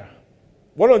 100,000 naira.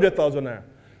 100,000 naira.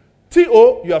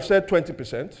 TO, you have said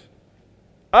 20%.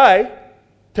 I,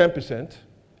 10%.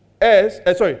 S,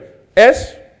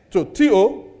 so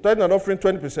TO, tithing and offering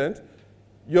 20%.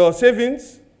 Your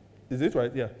savings, is it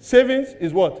right? Yeah. Savings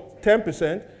is what?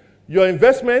 10%. Your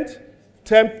investment,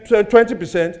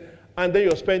 20%. And then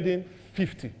you're spending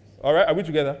 50. All right? Are we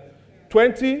together?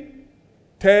 20,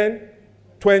 10,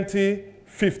 20,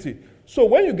 50. So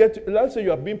when you get, let's say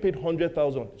you are being paid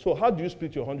 100,000. So how do you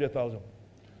split your 100,000?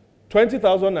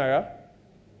 20,000 naira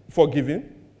for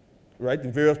giving, right,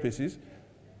 in various places.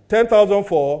 10,000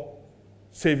 for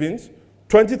savings.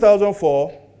 20,000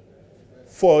 for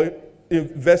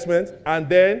investment. And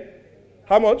then,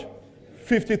 how much?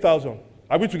 50,000.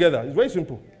 Are we together? It's very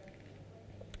simple.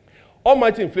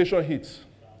 Almighty inflation hits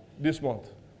this month.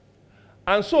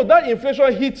 And so that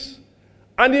inflation hits,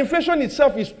 and the inflation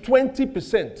itself is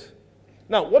 20%.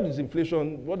 Now, what is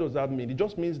inflation? What does that mean? It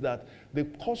just means that the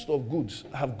cost of goods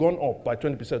have gone up by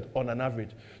 20% on an average.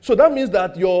 So that means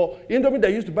that your Indomie that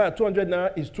you used to buy at 200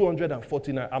 naira is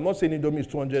 240 naira. I'm not saying Indomie is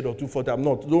 200 or 240. I'm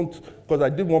not. Don't, because I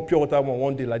did one pure water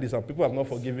one day like this, and people have not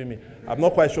forgiven me. I'm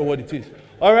not quite sure what it is.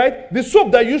 All right? The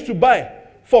soap that you used to buy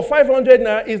for 500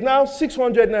 naira is now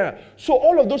 600 naira. So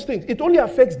all of those things, it only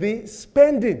affects the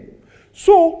spending.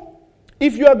 So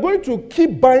if you are going to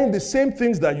keep buying the same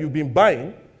things that you've been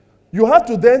buying, you have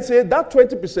to then say that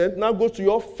 20% now goes to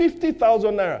your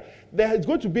 50,000 naira. There is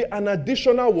going to be an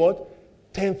additional what?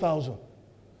 10,000.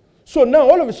 So now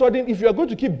all of a sudden, if you are going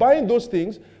to keep buying those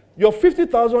things, your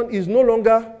 50,000 is no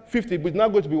longer 50, but it's now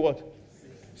going to be what?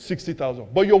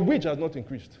 60,000. But your wage has not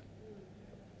increased.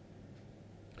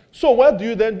 So what do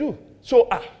you then do? So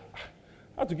I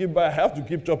have to keep buying, I have to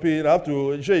keep chopping, I have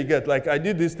to sure you get, like I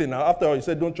did this thing. Now, after all, you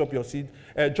said don't chop your seed,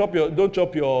 don't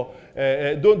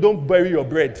bury your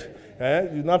bread.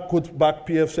 You not quote back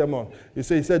PF sermon. He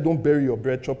said don't bury your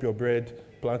bread, chop your bread,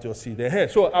 plant your seed.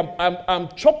 So I'm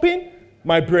chopping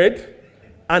my bread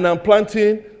and I'm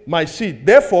planting my seed.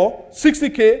 Therefore,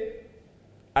 60K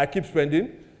I keep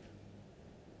spending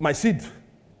my seed,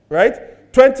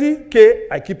 right? 20K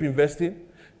I keep investing.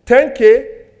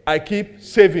 10K I keep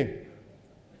saving.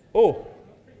 Oh,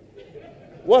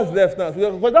 what's left now?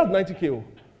 Because that's 90K.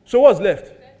 So what's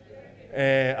left?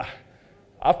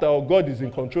 After all, God is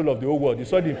in control of the whole world. You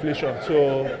saw the inflation.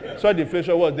 So the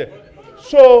inflation was there.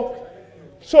 So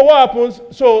what happens?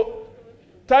 So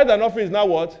tithe and offering is now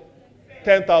what?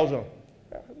 10,000.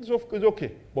 It's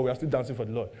okay, but we are still dancing for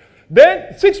the Lord.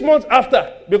 Then 6 months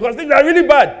after, because things are really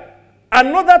bad,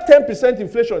 another 10%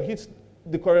 inflation hits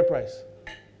the current price.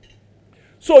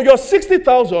 So your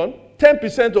 60,000,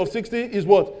 10% of 60 is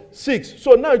what? 6.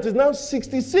 So now it is now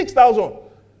 66,000.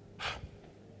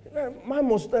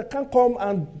 I can't come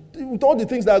and, with all the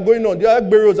things that are going on, the egg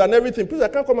burials and everything, please, I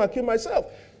can't come and kill myself.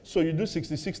 So you do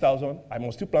 66,000, I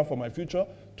must still plan for my future.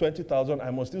 20,000,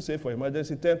 I must still save for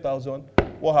emergency. 10,000,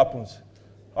 what happens?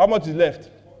 How much is left?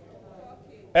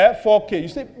 4K. You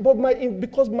say, but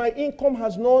because my income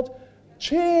has not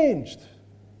changed.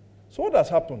 So what has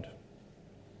happened?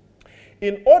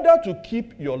 In order to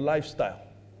keep your lifestyle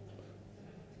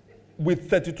with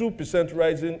 32%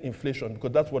 rising inflation,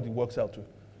 because that's what it works out to,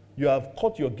 you have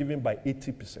cut your giving by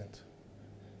 80%.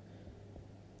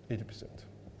 80%.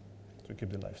 So to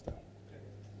keep the lifestyle.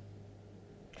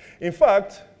 In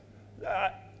fact,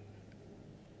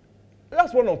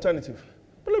 that's one alternative.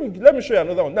 But let me show you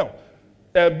another one. Now,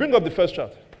 bring up the first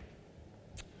chart.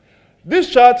 This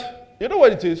chart, you know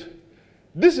what it is?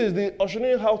 This is the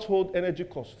Osunnuyi household energy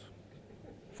cost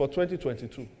for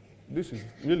 2022. This is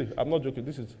really, I'm not joking,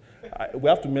 we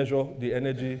have to measure the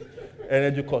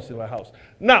energy cost in my house.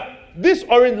 Now, this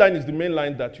orange line is the main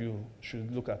line that you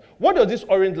should look at. What does this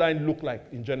orange line look like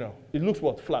in general? It looks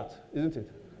what? Flat, isn't it?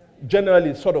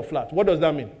 Generally, it's sort of flat. What does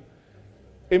that mean?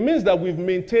 It means that we've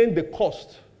maintained the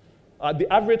cost,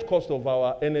 the average cost of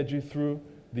our energy through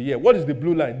the year. What is the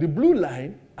blue line? The blue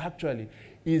line, actually,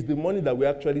 is the money that we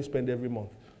actually spend every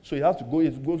month. So you have to go,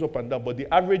 it goes up and down, but the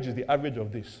average is the average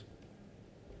of this.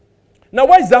 Now,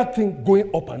 why is that thing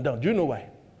going up and down? Do you know why?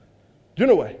 Do you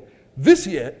know why? This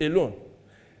year alone,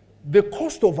 the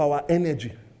cost of our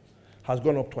energy has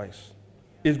gone up twice.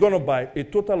 It's gone up by a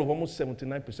total of almost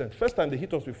 79%. First time they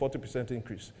hit us with 40%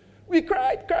 increase. We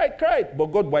cried, but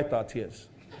God wiped our tears.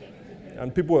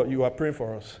 And people, you are praying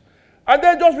for us. And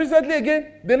then just recently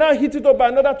again, they now hit it up by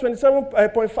another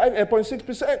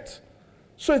 27.6%.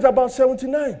 So it's about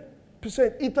 79%.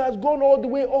 It has gone all the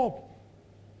way up.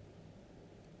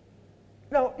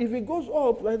 Now, if it goes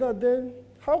up like that, then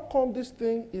how come this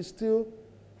thing is still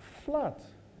flat?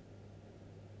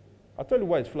 I'll tell you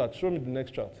why it's flat. Show me the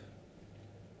next chart.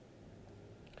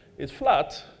 It's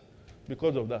flat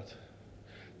because of that.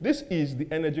 This is the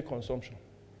energy consumption.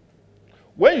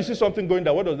 When you see something going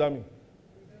down, what does that mean?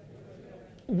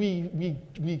 We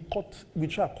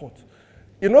try to cut.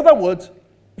 In other words,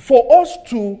 for us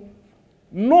to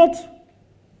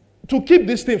keep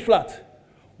this thing flat,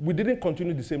 we didn't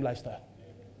continue the same lifestyle.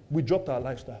 We dropped our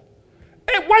lifestyle.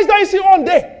 Hey, why is that AC on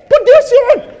there? Put the AC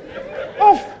on!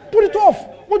 Off! Put it off!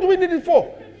 What do we need it for?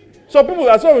 Some people,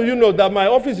 as some of you know, that my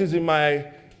office is in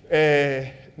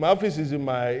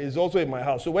is also in my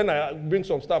house. So when I bring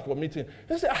some stuff for meeting,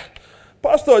 they say,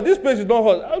 Pastor, this place is not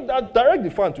hot. I'll direct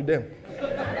the fan to them.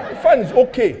 The fan is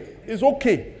okay. It's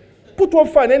okay. Put on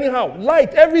fan anyhow.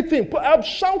 Light, everything. I'm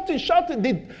shouting.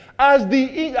 As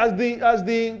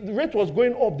the rate was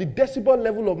going up, the decibel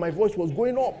level of my voice was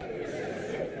going up.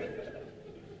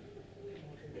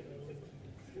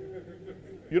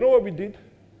 You know what we did?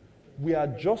 We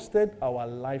adjusted our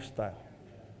lifestyle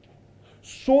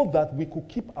so that we could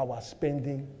keep our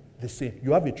spending the same.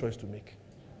 You have a choice to make.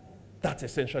 That's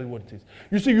essentially what it is.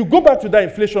 You see, you go back to that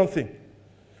inflation thing.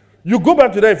 You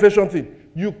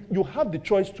have the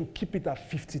choice to keep it at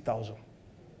 50,000.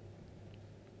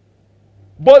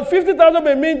 But 50,000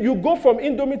 may mean you go from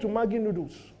Indomie to Maggi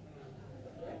noodles.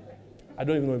 I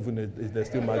don't even know if there's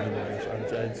still Maggi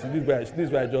noodles. This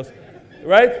is where I just,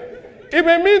 right? It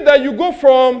may mean that you go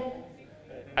from,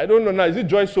 I don't know now, is it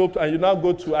Joy Soap? And you now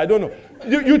go to, I don't know.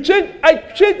 You change,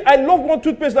 I love one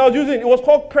toothpaste I was using. It was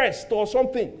called Crest or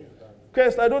something.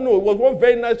 Crest, I don't know. It was one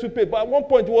very nice toothpaste. But at one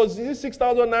point, it was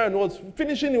 6,000 naira and it was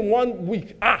finishing in 1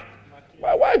 week. Why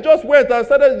I just went and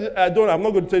started, I'm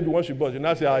not going to tell you the one she bought. You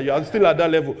now say, you are still at that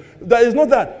level. That is not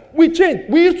that. We changed.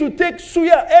 We used to take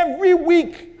suya every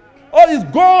week. Oh, it's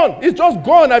gone. It's just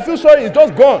gone. I feel sorry. It's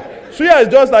just gone. Suya is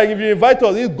just like if you invite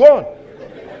us, it's gone.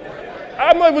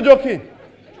 I'm not even joking.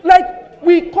 Like,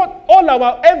 we cut all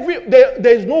there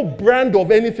is no brand of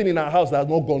anything in our house that has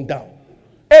not gone down.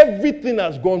 Everything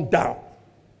has gone down.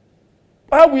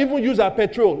 How we even use our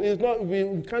petrol,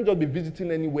 we can't just be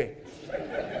visiting anywhere.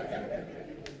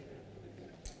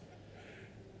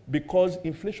 Because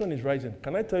inflation is rising.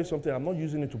 Can I tell you something? I'm not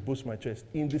using it to boost my chest.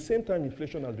 In the same time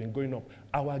inflation has been going up,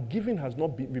 our giving has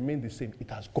not remained the same. It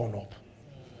has gone up.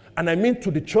 And I mean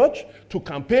to the church, to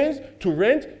campaigns, to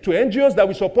rent, to NGOs that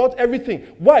we support, everything.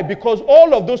 Why? Because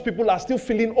all of those people are still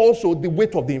feeling also the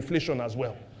weight of the inflation as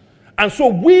well. And so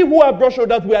we who are broad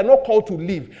shoulders, we are not called to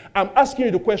live. I'm asking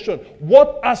you the question,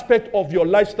 what aspect of your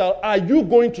lifestyle are you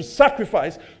going to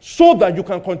sacrifice so that you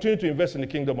can continue to invest in the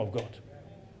kingdom of God?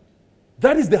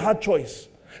 That is the hard choice.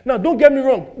 Now, don't get me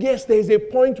wrong. Yes, there is a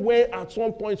point where at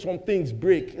some point some things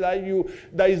break.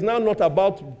 That is now not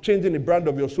about changing the brand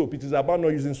of your soap. It is about not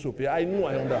using soap. I know,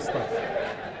 I understand.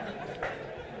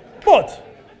 But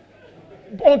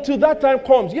until that time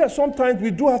comes, yes, sometimes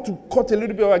we do have to cut a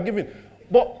little bit of our giving.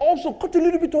 But also cut a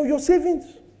little bit of your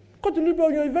savings. Cut a little bit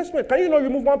of your investment. Can you not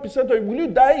remove 1%? Or will you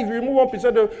die if you remove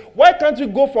 1%? Why can't you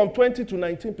go from 20 to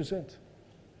 19%?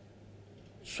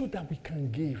 So that we can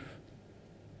give.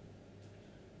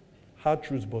 Hard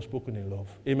truths but spoken in love.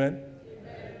 Amen? Amen?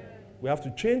 We have to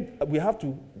change. We have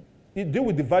to deal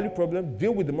with the value problem,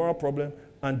 deal with the moral problem,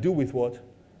 and deal with what?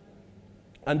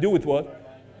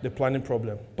 The planning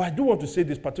problem. But I do want to say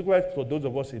this, particularly for those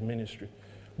of us in ministry.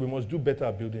 we must do better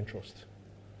at building trust.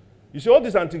 You see, all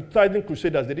these anti-tithing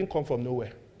crusaders, they didn't come from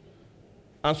nowhere.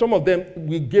 And some of them,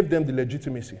 we gave them the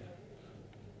legitimacy.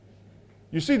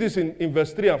 You see this in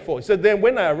verse 3 and 4. It said, then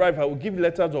when I arrive, I will give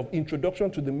letters of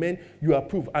introduction to the men you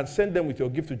approve and send them with your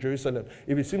gift to Jerusalem.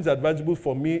 If it seems advisable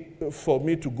for me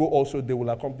to go also, they will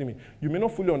accompany me. You may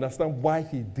not fully understand why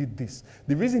he did this.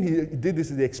 The reason he did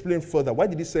this is he explained further. Why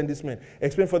did he send this man?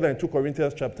 Explain further in 2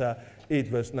 Corinthians chapter 8,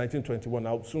 verse 19-21.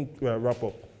 I'll soon wrap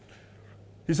up.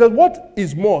 He said, what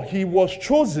is more, he was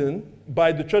chosen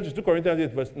by the churches. 2 Corinthians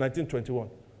 8, verse 19-21.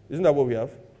 Isn't that what we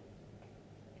have?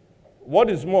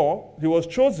 What is more, he was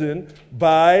chosen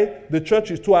by the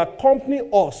churches to accompany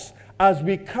us as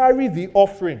we carry the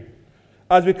offering.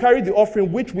 As we carry the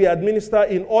offering which we administer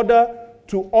in order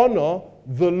to honor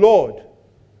the Lord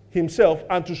himself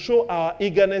and to show our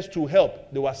eagerness to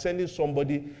help. They were sending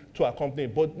somebody to accompany.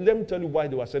 But let me tell you why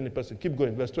they were sending a person. Keep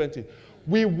going, verse 20.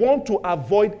 We want to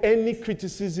avoid any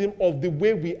criticism of the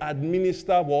way we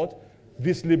administer what?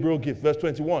 This liberal gift. Verse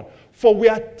 21. For we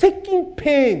are taking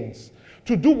pains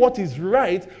to do what is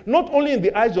right, not only in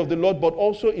the eyes of the Lord, but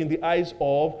also in the eyes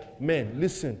of men.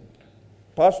 Listen,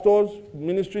 pastors,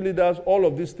 ministry leaders, all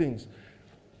of these things.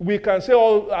 We can say,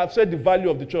 oh, I've said the value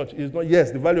of the church is not, yes,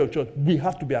 the value of church. We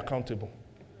have to be accountable.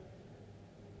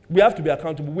 We have to be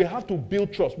accountable. We have to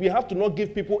build trust. We have to not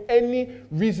give people any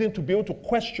reason to be able to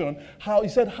question how, he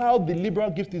said, how the liberal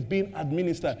gift is being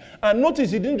administered. And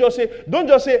notice he didn't just say, don't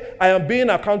just say, I am being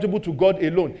accountable to God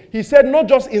alone. He said, not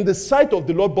just in the sight of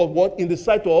the Lord, but what? In the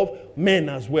sight of men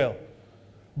as well.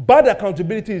 Bad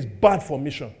accountability is bad for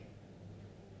mission.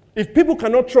 If people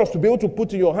cannot trust to be able to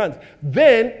put in your hands,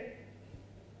 then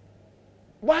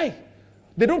why?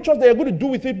 They don't trust that you're going to do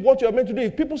with it what you're meant to do.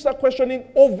 If people start questioning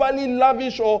overly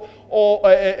lavish or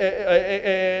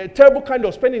terrible kind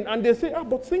of spending, and they say,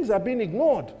 but things are being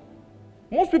ignored.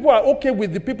 Most people are okay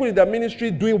with the people in their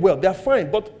ministry doing well. They're fine.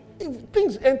 But if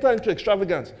things enter into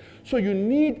extravagance. So you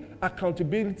need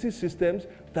accountability systems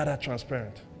that are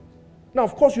transparent. Now,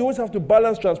 of course, you always have to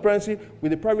balance transparency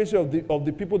with the privacy of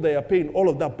the people that you're paying, all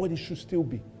of that, but it should still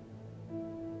be.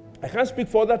 I can't speak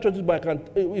for other churches, but I can.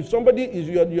 If somebody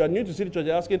you are new to City Church,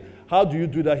 you're asking, how do you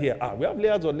do that here? We have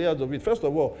layers on layers of it. First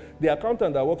of all, the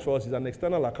accountant that works for us is an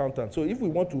external accountant. So if we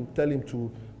want to tell him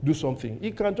to do something,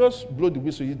 he can just blow the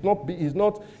whistle.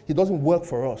 He doesn't work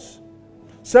for us.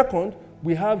 Second,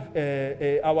 we have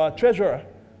our treasurer.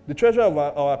 The treasurer of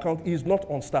our account is not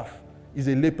on staff. He's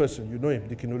a lay person. You know him,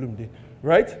 the Kinolumde,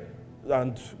 right?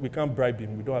 And we can't bribe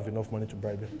him. We don't have enough money to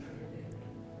bribe him.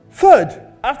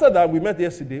 Third, after that, we met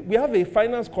yesterday, we have a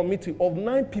finance committee of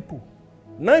 9 people.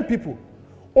 9 people.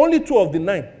 Only 2 of the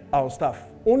 9 are on staff.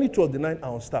 Only 2 of the 9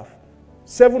 are on staff.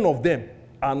 7 of them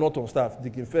are not on staff.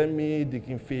 Deacon Femi,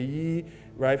 Deacon Feyi,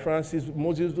 right? Francis,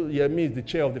 Moses, Yemi is the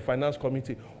chair of the finance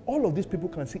committee. All of these people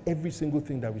can see every single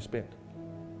thing that we spend.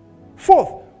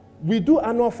 Fourth, we do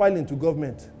annual filing to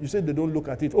government. You say they don't look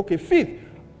at it. Okay, fifth,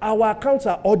 our accounts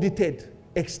are audited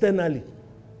externally.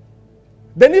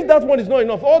 Then if that one is not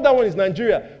enough, all that one is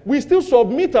Nigeria, we still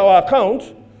submit our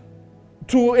account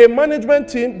to a management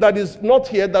team that is not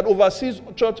here, that oversees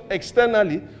church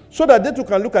externally, so that they too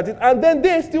can look at it, and then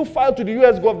they still file to the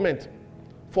US government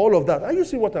for all of that. Are you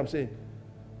seeing what I'm saying?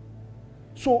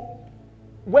 So,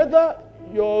 whether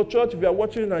your church, if you are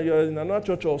watching and you're in another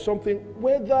church or something,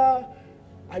 whether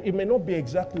it may not be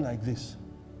exactly like this,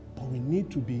 but we need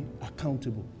to be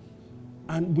accountable.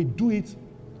 And we do it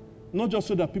not just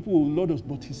so that people will laud us,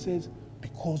 but he says,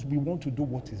 because we want to do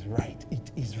what is right.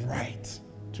 It is right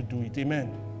to do it.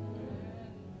 Amen.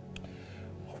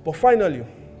 But finally,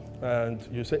 and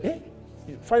you say,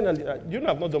 finally, you know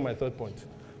I've not done my third point.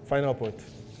 Final point.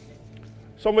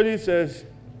 Somebody says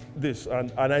this,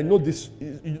 and I know this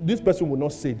person will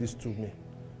not say this to me,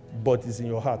 but it's in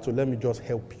your heart, so let me just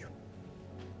help you.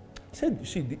 He said, you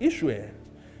see, the issue here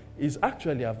is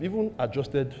actually I've even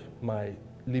adjusted my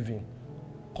living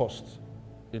costs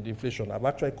in the inflation. I've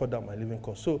actually cut down my living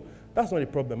costs. So that's not a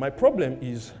problem. My problem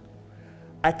is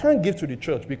I can't give to the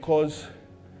church because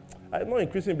I'm not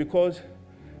increasing, because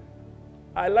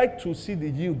I like to see the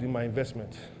yield in my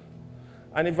investment.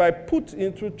 And if I put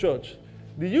into church,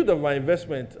 the yield of my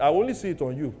investment, I only see it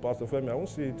on you, Pastor Femi. I won't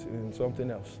see it in something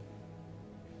else.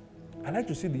 I like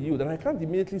to see the yield, and I can't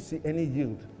immediately see any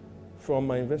yield from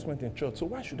my investment in church. So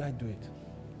why should I do it?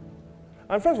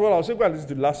 And first of all, I'll say go and listen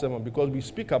to the last sermon, because we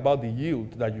speak about the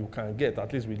yield that you can get.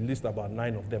 At least we list about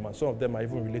 9 of them, and some of them are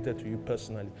even related to you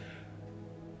personally.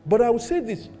 But I will say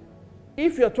this.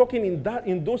 If you're talking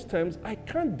in those terms, I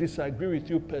can't disagree with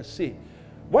you per se.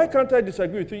 Why can't I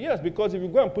disagree with you? Yes, because if you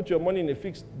go and put your money in a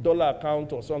fixed dollar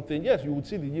account or something, yes, you would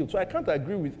see the yield. So I can't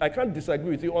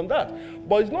disagree with you on that.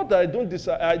 But it's not that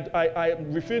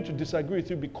I'm refusing to disagree with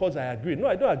you because I agree. No,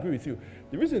 I don't agree with you.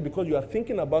 The reason is because you are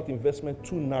thinking about investment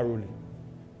too narrowly.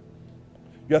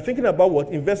 You are thinking about what?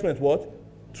 Investment what?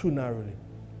 Too narrowly.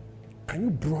 Can you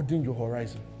broaden your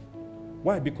horizon?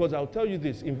 Why? Because I'll tell you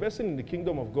this, investing in the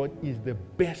kingdom of God is the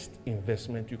best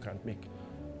investment you can make.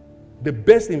 The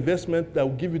best investment that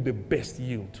will give you the best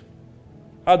yield.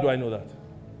 How do I know that?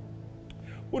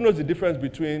 Who knows the difference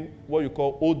between what you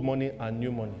call old money and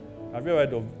new money? Have you ever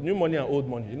heard of new money and old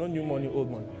money? You know new money, old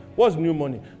money. What's new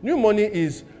money? New money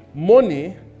is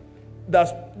money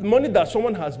that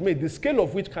someone has made, the scale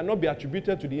of which cannot be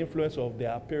attributed to the influence of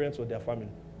their parents or their family.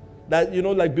 That,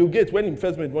 like Bill Gates, when he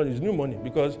first made money, is new money.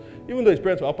 Because even though his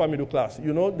parents were upper middle class,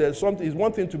 there's something. It's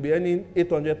one thing to be earning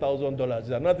 $800,000. It's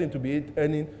another thing to be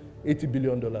earning $80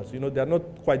 billion. They're not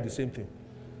quite the same thing.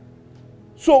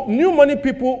 So new money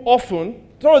people often,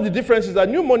 some of the difference is that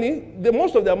new money,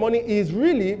 most of their money is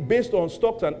really based on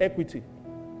stocks and equity.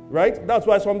 Right? That's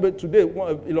why today,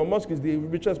 Elon Musk is the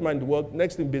richest man in the world.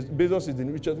 Next thing, Bezos is the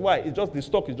richest. Why? It's just the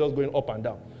stock is just going up and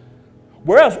down.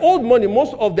 Whereas old money,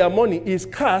 most of their money is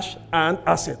cash and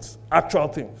assets, actual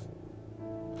things.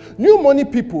 New money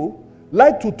people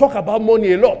like to talk about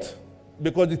money a lot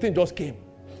because the thing just came.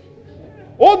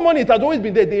 Old money, it has always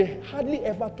been there. They hardly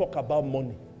ever talk about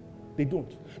money. They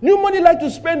don't. New money like to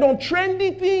spend on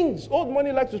trendy things. Old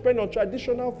money likes to spend on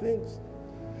traditional things.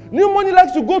 New money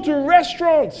likes to go to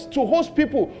restaurants to host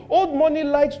people. Old money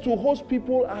likes to host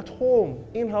people at home,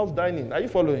 in-house dining. Are you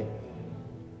following?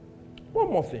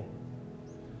 One more thing.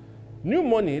 New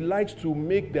money likes to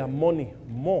make their money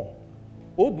more.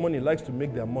 Old money likes to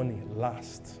make their money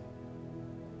last.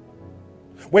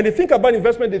 When they think about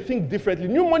investment, they think differently.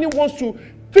 New money wants to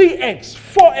 3x,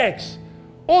 4x.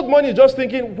 Old money is just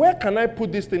thinking, where can I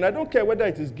put this thing? I don't care whether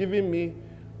it is giving me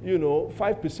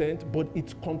 5%, but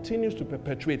it continues to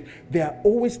perpetuate. They are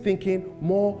always thinking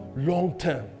more long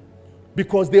term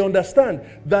because they understand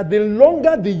that the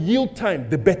longer the yield time,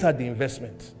 the better the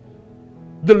investment.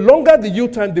 The longer the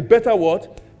yield time, the better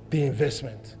what? The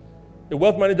investment. A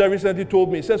wealth manager recently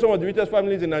told me, he said some of the richest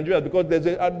families in Nigeria, because there's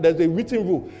a written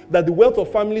rule that the wealth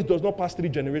of families does not pass 3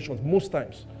 generations most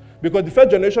times. Because the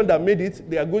first generation that made it,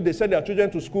 they are good, they send their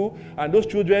children to school, and those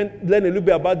children learn a little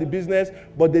bit about the business,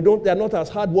 but they are not as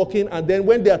hardworking, and then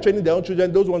when they are training their own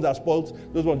children, those ones are spoiled,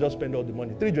 those ones just spend all the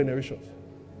money. 3 generations.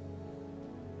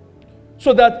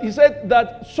 So that he said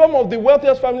that some of the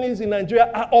wealthiest families in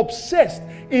Nigeria are obsessed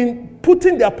in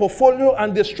putting their portfolio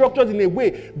and their structures in a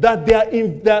way that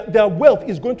their wealth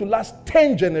is going to last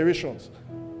 10 generations.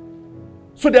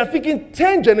 So they are thinking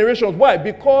 10 generations. Why?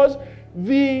 Because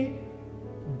the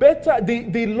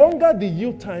longer the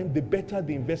yield time, the better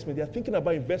the investment. They are thinking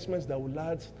about investments that will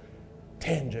last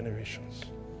 10 generations.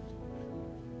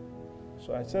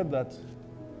 So I said that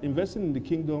investing in the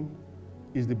kingdom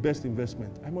is the best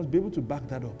investment. I must be able to back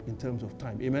that up in terms of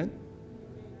time. Amen?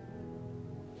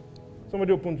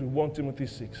 Somebody open to 1 Timothy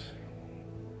 6,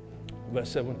 verse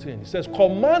 17. It says,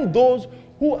 command those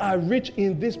who are rich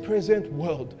in this present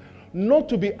world not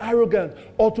to be arrogant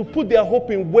or to put their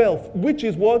hope in wealth, which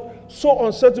is what? So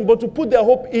uncertain, but to put their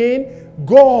hope in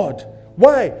God.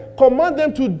 Why? Command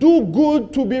them to do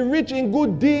good, to be rich in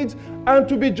good deeds, and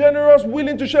to be generous,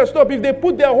 willing to share. Stop. If they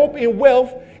put their hope in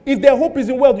wealth, if their hope is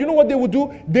in wealth, you know what they will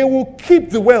do? They will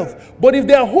keep the wealth. But if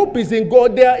their hope is in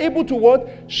God, they are able to what?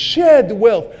 Share the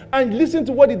wealth. And listen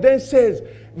to what it then says.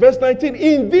 Verse 19,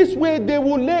 in this way they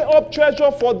will lay up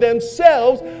treasure for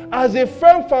themselves as a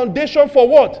firm foundation for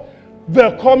what?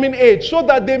 The coming age, so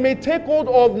that they may take hold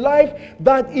of life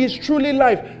that is truly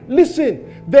life.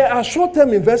 Listen, there are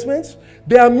short-term investments,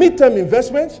 there are mid-term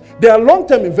investments, there are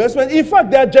long-term investments. In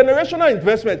fact, there are generational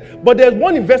investments. But there's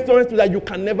one investment that you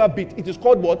can never beat. It is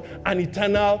called what? An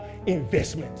eternal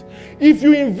investment. If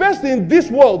you invest in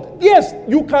this world, yes,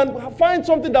 you can find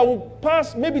something that will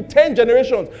pass maybe 10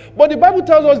 generations. But the Bible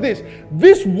tells us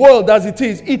this world as it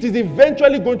is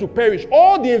eventually going to perish.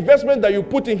 All the investment that you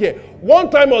put in here, one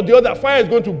time or the other, fire is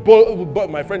going to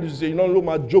burn. My friend used to say,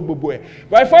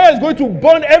 right? Fire is going to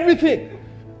burn everything.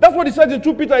 That's what he says in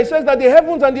 2 Peter. He says that the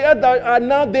heavens and the earth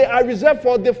are reserved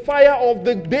for the fire of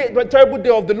the terrible day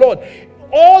of the Lord.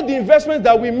 all the investments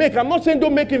that we make, I'm not saying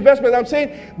don't make investments, I'm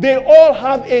saying they all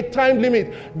have a time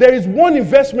limit. There is one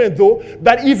investment though,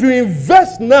 that if you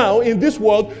invest now in this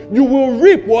world, you will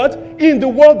reap what? In the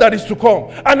world that is to come.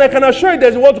 And I can assure you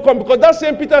there's a world to come, because that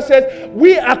same Peter says,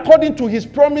 we according to his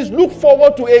promise look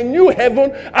forward to a new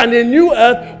heaven and a new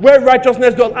earth where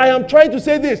righteousness dwells. I am trying to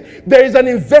say this, there is an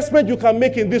investment you can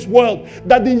make in this world,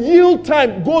 that the yield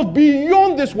time goes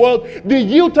beyond this world, the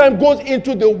yield time goes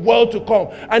into the world to come.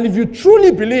 And if you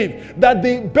truly believe that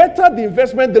the better the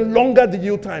investment, the longer the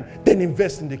yield time, then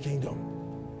invest in the kingdom.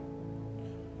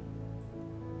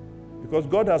 Because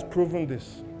God has proven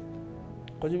this.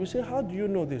 Because if you say, how do you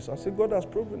know this? I say, God has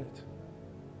proven it.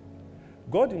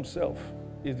 God himself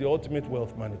is the ultimate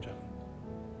wealth manager.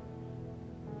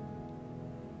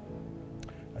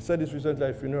 I said this recently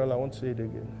at a funeral, I won't say it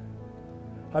again.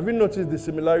 Have you noticed the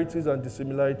similarities and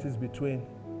dissimilarities between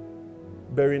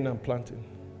burying and planting?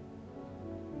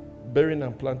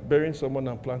 Burying someone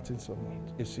and planting someone,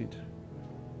 a seed.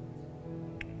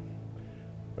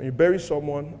 When you bury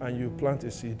someone and you plant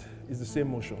a seed, it's the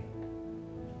same motion.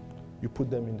 You put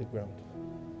them in the ground.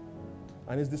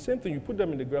 And it's the same thing, you put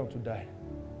them in the ground to die.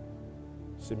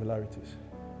 Similarities.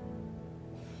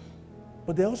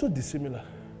 But they're also dissimilar.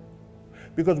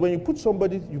 Because when you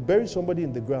bury somebody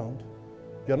in the ground,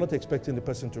 you're not expecting the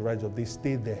person to rise up. They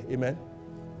stay there. Amen?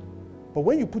 But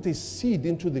when you put a seed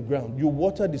into the ground, you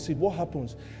water the seed, what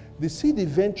happens? The seed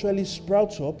eventually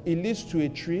sprouts up, it leads to a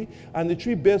tree, and the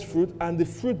tree bears fruit, and the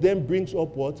fruit then brings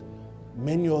up what?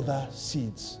 Many other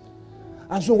seeds.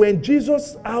 And so when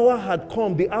Jesus' hour had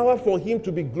come, the hour for him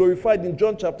to be glorified in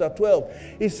John chapter 12,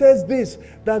 it says this,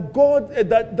 that God,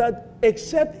 that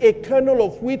except a kernel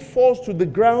of wheat falls to the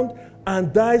ground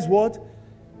and dies what?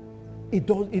 It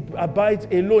abides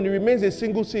alone. It remains a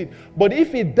single seed. But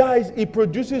if it dies, it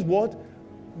produces what?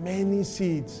 Many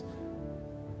seeds.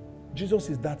 Jesus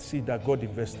is that seed that God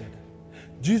invested.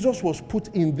 Jesus was put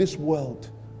in this world.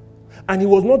 And he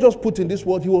was not just put in this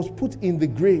world, he was put in the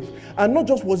grave. And not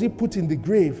just was he put in the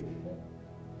grave,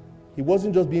 he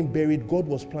wasn't just being buried, God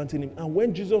was planting him. And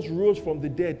when Jesus rose from the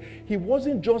dead, he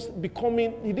didn't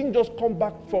just come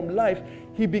back from life.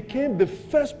 He became the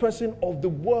first person of the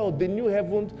world, the new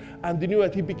heavens and the new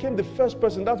earth. He became the first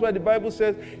person. That's why the Bible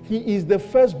says he is the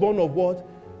firstborn of what?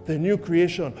 The new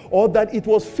creation. Or that it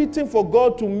was fitting for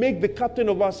God to make the captain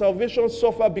of our salvation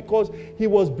suffer because he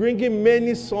was bringing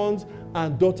many sons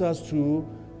and daughters to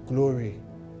glory.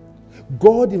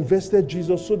 God invested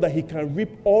Jesus so that he can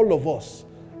reap all of us,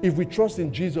 if we trust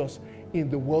in Jesus, in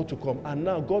the world to come. And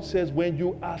now God says, when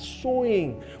you are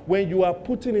sowing, when you are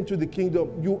putting into the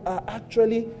kingdom, you are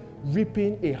actually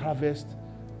reaping a harvest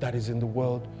that is in the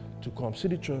world to come.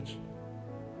 City Church,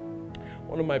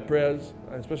 one of my prayers,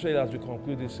 and especially as we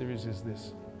conclude this series, is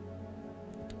this: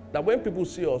 that when people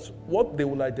see us, what they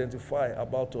will identify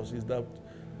about us is that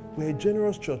we're a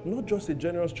generous church. Not just a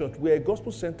generous church, we're a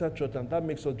gospel-centered church, and that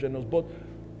makes us generous. But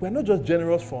we're not just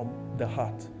generous from the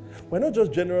heart. We're not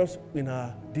just generous in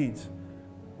our deeds.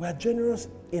 We're generous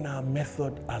in our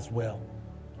method as well.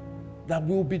 That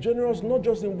we will be generous not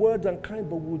just in words and kind,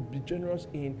 but we'll be generous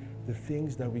in the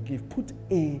things that we give. Put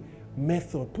a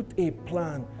method, put a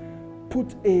plan,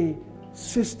 put a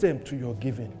system to your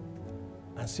giving,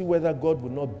 and see whether God will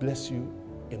not bless you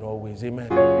in all ways. Amen.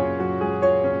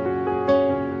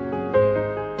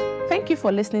 Thank you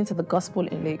for listening to the Gospel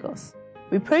in Lagos.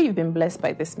 We pray you've been blessed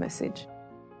by this message.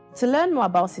 To learn more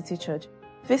about City Church,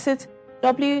 visit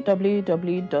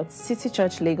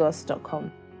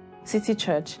www.citychurchlagos.com. City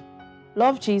Church.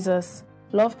 Love Jesus,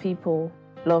 love people,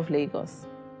 love Lagos.